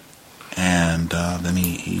that. And then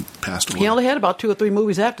he passed away. He only had about 2 or 3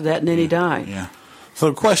 movies after that, and then he died. Yeah.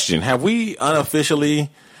 So, question: have we unofficially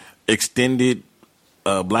extended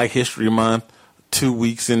Black History Month 2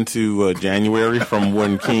 weeks into January from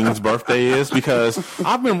when King's birthday is? Because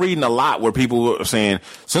I've been reading a lot where people are saying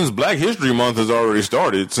since Black History Month has already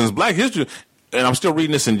started, and I'm still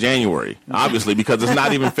reading this in January, obviously, because it's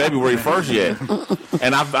not even February 1st yet.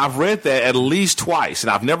 And I've read that at least twice,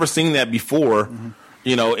 and I've never seen that before.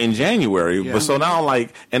 In January. Yeah. But so now,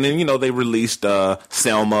 and then, they released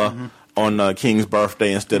Selma on King's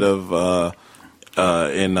birthday instead of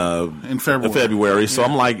in February. So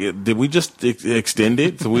I'm like, did we just extend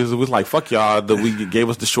it? So we was like, fuck y'all, we gave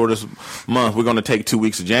us the shortest month. We're going to take 2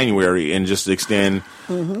 weeks of January and just extend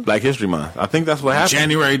Black History Month. I think that's what happened.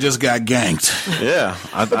 January just got ganked. Yeah.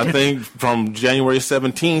 I think from January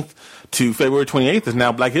 17th to February 28th is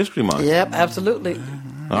now Black History Month. Yep, absolutely.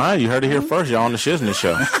 All right, you heard it here first, y'all, on the Shiznit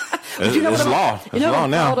Show. It's law. It's law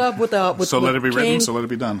now. So let it be written, so let it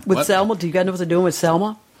be done. With Selma, do you guys know what they're doing with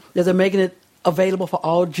Selma? They're making it available for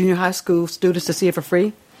all junior high school students to see it for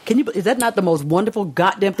free. Is that not the most wonderful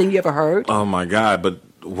goddamn thing you ever heard? Oh, my God. But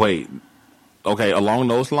wait. Okay, along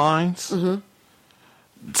those lines,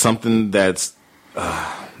 something that's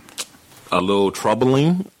a little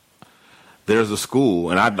troubling. There's a school,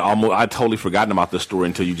 and I totally forgotten about this story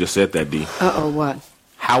until you just said that, Dee. What?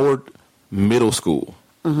 Howard Middle School.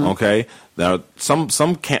 Okay, now some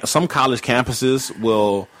college campuses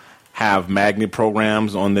will have magnet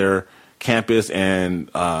programs on their campus,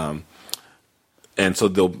 and so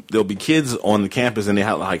there'll be kids on the campus, and they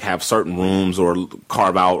have certain rooms or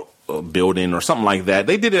carve out a building or something like that.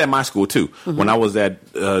 They did it at my school too. When I was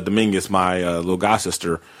at Dominguez, my little god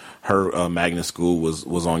sister, her magnet school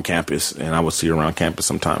was on campus, and I would see her around campus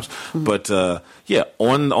sometimes. But on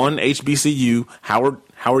HBCU,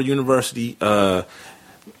 Howard University,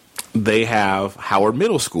 they have Howard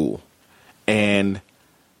Middle School, and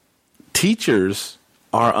teachers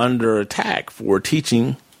are under attack for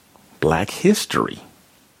teaching Black history.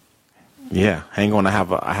 Yeah, hang on, I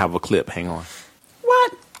have a clip. Hang on.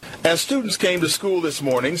 What? As students came to school this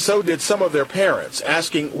morning, so did some of their parents,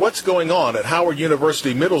 asking what's going on at Howard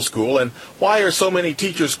University Middle School and why are so many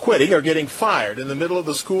teachers quitting or getting fired in the middle of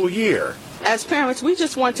the school year. As parents, we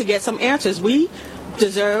just want to get some answers. We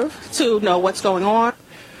deserve to know what's going on.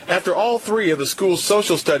 After all 3 of the school's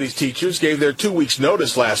social studies teachers gave their 2 weeks'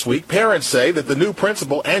 notice last week, parents say that the new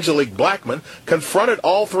principal, Angelique Blackman, confronted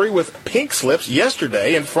all 3 with pink slips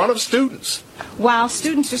yesterday in front of students. While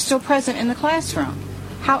students are still present in the classroom.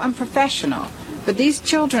 How unprofessional. But these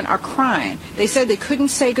children are crying. They said they couldn't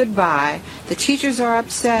say goodbye. The teachers are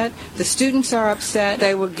upset. The students are upset.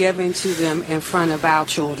 They were given to them in front of our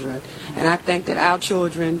children. And I think that our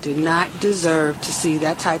children do not deserve to see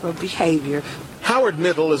that type of behavior. Howard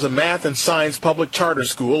Middle is a math and science public charter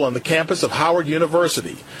school on the campus of Howard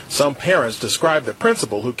University. Some parents describe the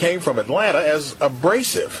principal, who came from Atlanta, as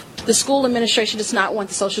abrasive. The school administration does not want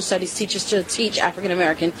the social studies teachers to teach African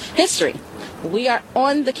American history. We are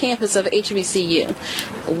on the campus of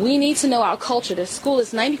HBCU. We need to know our culture. The school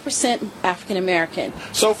is 90% African American.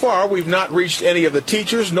 So far, we've not reached any of the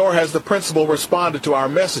teachers, nor has the principal responded to our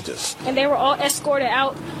messages. And they were all escorted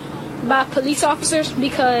out by police officers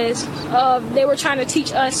because they were trying to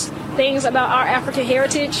teach us things about our African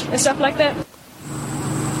heritage and stuff like that.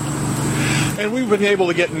 And we've been able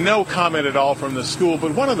to get no comment at all from the school,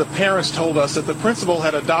 but one of the parents told us that the principal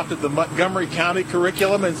had adopted the Montgomery County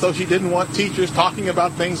curriculum, and so she didn't want teachers talking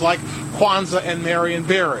about things like Kwanzaa and Marion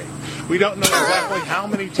Barry. We don't know exactly how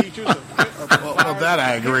many teachers well, that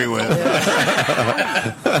I agree with.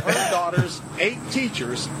 Her daughter's 8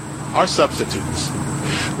 teachers are substitutes.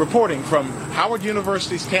 Reporting from Howard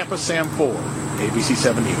University's campus, Sam Ford, ABC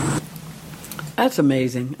 7 News. That's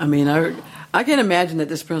amazing. I mean, I can't imagine that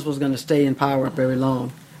this principal is going to stay in power very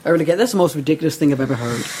long. I really can't. That's the most ridiculous thing I've ever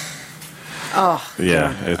heard. Oh,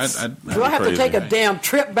 yeah. do I have to take a damn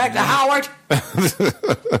trip back to Howard?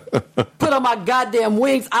 Put on my goddamn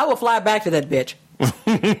wings. I will fly back to that bitch.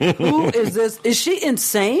 Who is this? Is she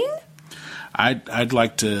insane? I'd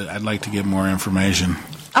like to get more information.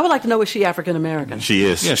 I would like to know, is she African American? She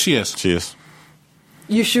is. Yeah, she is. She is.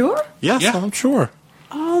 You sure? Yes, Yeah. I'm sure.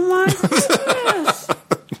 Oh my goodness.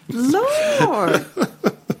 Lord.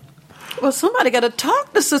 Well, somebody got to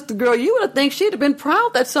talk to Sister Girl. You would have think she'd have been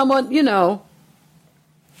proud that someone, you know.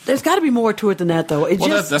 There's got to be more to it than that, though.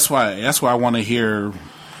 That's why I want to hear.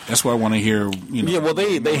 That's why I want to hear. You know, yeah, well,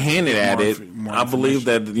 they hinted at it. I believe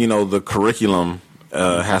that the curriculum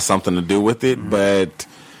has something to do with it, but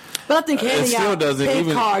I think handing out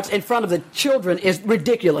pink cards in front of the children is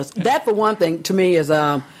ridiculous. That, for one thing, to me is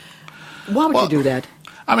why would you do that?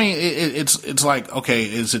 I mean, it's like,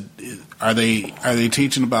 okay, are they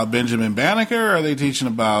teaching about Benjamin Banneker, or are they teaching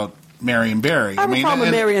about Marion Barry? I have a problem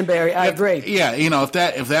with Marion Barry. I agree. Yeah, if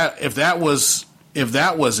that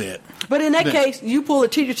was it. But in that case, you pull the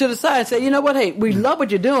teacher to the side and say, you know what, hey, we love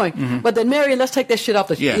what you're doing, but then Marion, let's take that shit off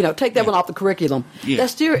take that one off the curriculum. Yeah. That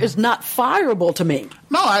still is not fireable to me.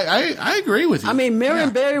 No, I agree with you. I mean, Marion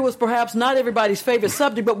Barry was perhaps not everybody's favorite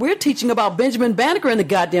subject, but we're teaching about Benjamin Banneker in the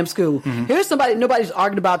goddamn school. Here's nobody's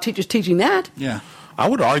arguing about teachers teaching that. Yeah. I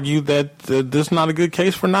would argue that there's not a good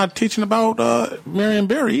case for not teaching about Marion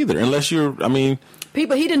Barry either, unless he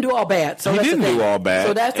didn't do all bad. So he didn't do all bad.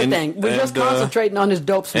 So that's the thing. We're just concentrating on his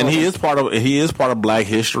dope smoking. And he is part of Black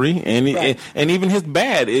history, and and even his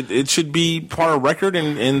bad, it should be part of record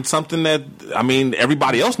and something that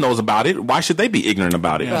everybody else knows about it. Why should they be ignorant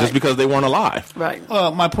about it just because they weren't alive? Right.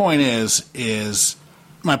 Well, my point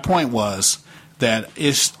was that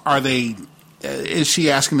is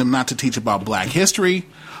she asking them not to teach about Black history,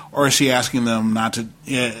 or is she asking them not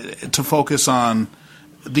to focus on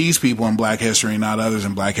these people in Black history, not others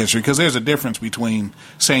in Black history? Because there's a difference between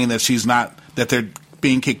saying that that they're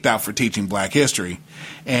being kicked out for teaching Black history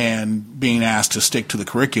and being asked to stick to the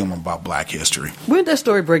curriculum about Black history. When did that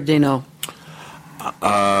story break, Dino?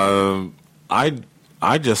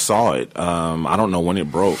 I just saw it. I don't know when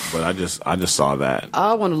it broke, but I just saw that.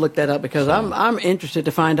 I want to look that up because I'm interested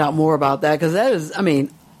to find out more about that, because that is,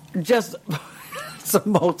 just it's the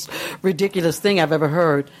most ridiculous thing I've ever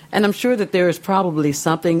heard. And I'm sure that there is probably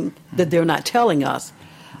something that they're not telling us.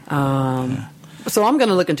 So I'm going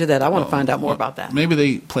to look into that. I want to find out more about that. Maybe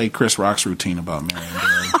they play Chris Rock's routine about Marion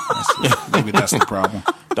Barry. Maybe that's the problem.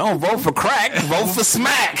 Don't vote for crack, vote for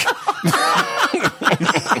smack.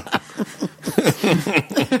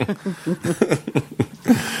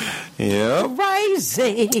 Yeah,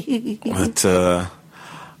 crazy. But all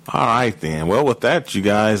right then. Well, with that, you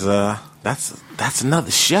guys, that's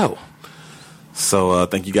another show. So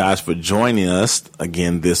thank you guys for joining us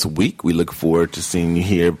again this week. We look forward to seeing you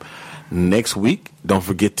here next week. Don't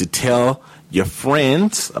forget to tell your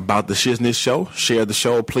friends about the Shiznit Show. Share the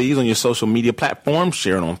show, please, on your social media platforms.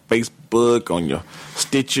 Share it on Facebook, on your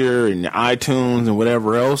Stitcher, and your iTunes, and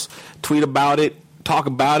whatever else. Tweet about it. Talk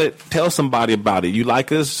about it. Tell somebody about it. You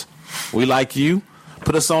like us. We like you.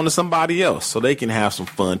 Put us on to somebody else so they can have some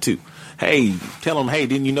fun, too. Hey, tell them, hey,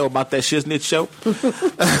 didn't you know about that Shiznit Show?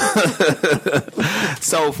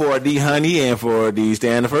 So for Dee Honey and for Dee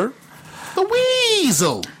Stanford, the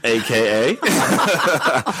Weasel, a.k.a.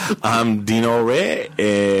 I'm Dino Red,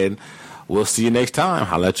 and we'll see you next time.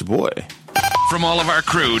 Holla at your boy. From all of our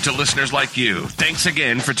crew to listeners like you, thanks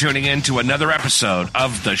again for tuning in to another episode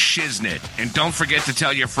of The Shiznit. And don't forget to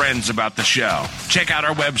tell your friends about the show. Check out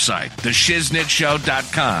our website,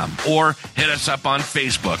 theshiznitshow.com, or hit us up on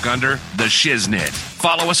Facebook under The Shiznit.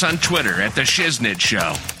 Follow us on Twitter at The Shiznit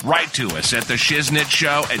Show. Write to us at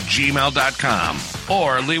theshiznitshow@gmail.com,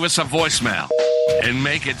 or leave us a voicemail and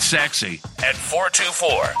make it sexy at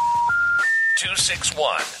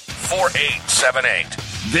 424-261-4878.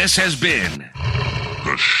 This has been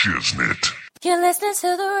The Shiznit. You're listening to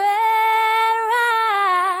the Red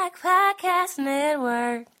Rock Podcast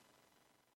Network.